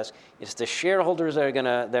needless risk, it's the shareholders that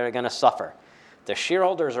are gonna suffer. The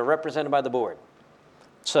shareholders are represented by the board.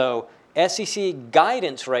 So SEC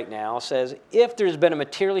guidance right now says if there's been a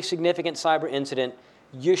materially significant cyber incident,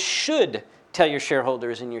 you should tell your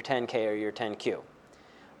shareholders in your 10K or your 10Q.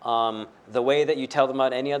 The way that you tell them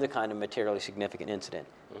about any other kind of materially significant incident.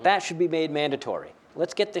 That should be made mandatory.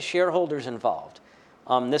 Let's get the shareholders involved.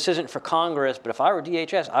 This isn't for Congress, but if I were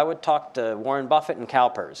DHS, I would talk to Warren Buffett and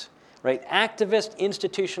CalPERS, right? Activist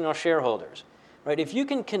institutional shareholders, right? If you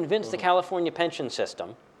can convince the California pension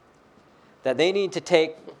system that they need to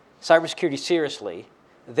take cybersecurity seriously,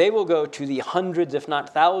 they will go to the hundreds, if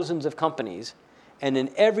not thousands of companies, and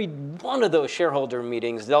in every one of those shareholder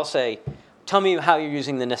meetings, they'll say, tell me how you're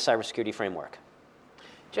using the NIST cybersecurity framework.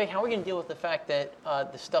 Jay, how are we going to deal with the fact that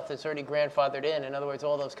the stuff that's already grandfathered in other words,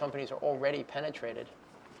 all those companies are already penetrated?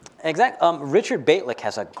 Exactly. Richard Baitlick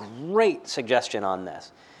has a great suggestion on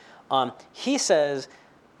this. He says,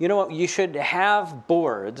 you know what, you should have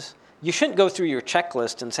boards. You shouldn't go through your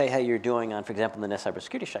checklist and say how you're doing on, for example, the NIST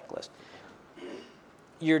cybersecurity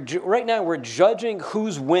checklist. Right now, we're judging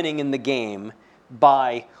who's winning in the game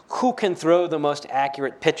by who can throw the most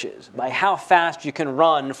accurate pitches, by how fast you can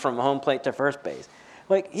run from home plate to first base.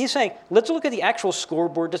 Like he's saying, let's look at the actual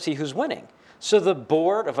scoreboard to see who's winning. So the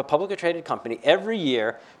board of a publicly traded company every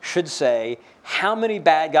year should say, how many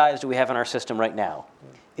bad guys do we have in our system right now?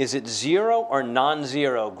 Is it 0 or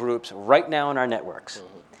non-zero groups right now in our networks?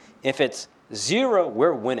 If it's 0,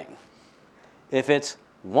 we're winning. If it's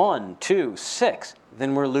 1, 2, 6,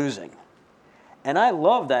 then we're losing. And I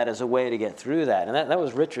love that as a way to get through that. And that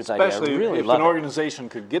was Richard's idea. Especially if an organization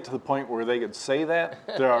could get to the point where they could say that,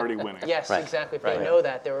 they're already winning. Yes, exactly. If they know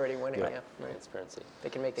that, they're already winning. Yeah. Transparency. They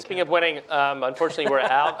can make the Speaking of winning, unfortunately, we're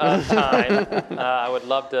out of time. I would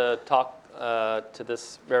love to talk to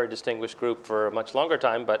this very distinguished group for a much longer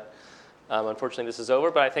time, but unfortunately, this is over.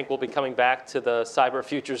 But I think we'll be coming back to the cyber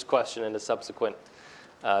futures question in a subsequent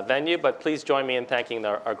venue. But please join me in thanking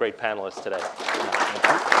our great panelists today.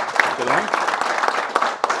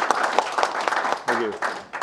 Thank you.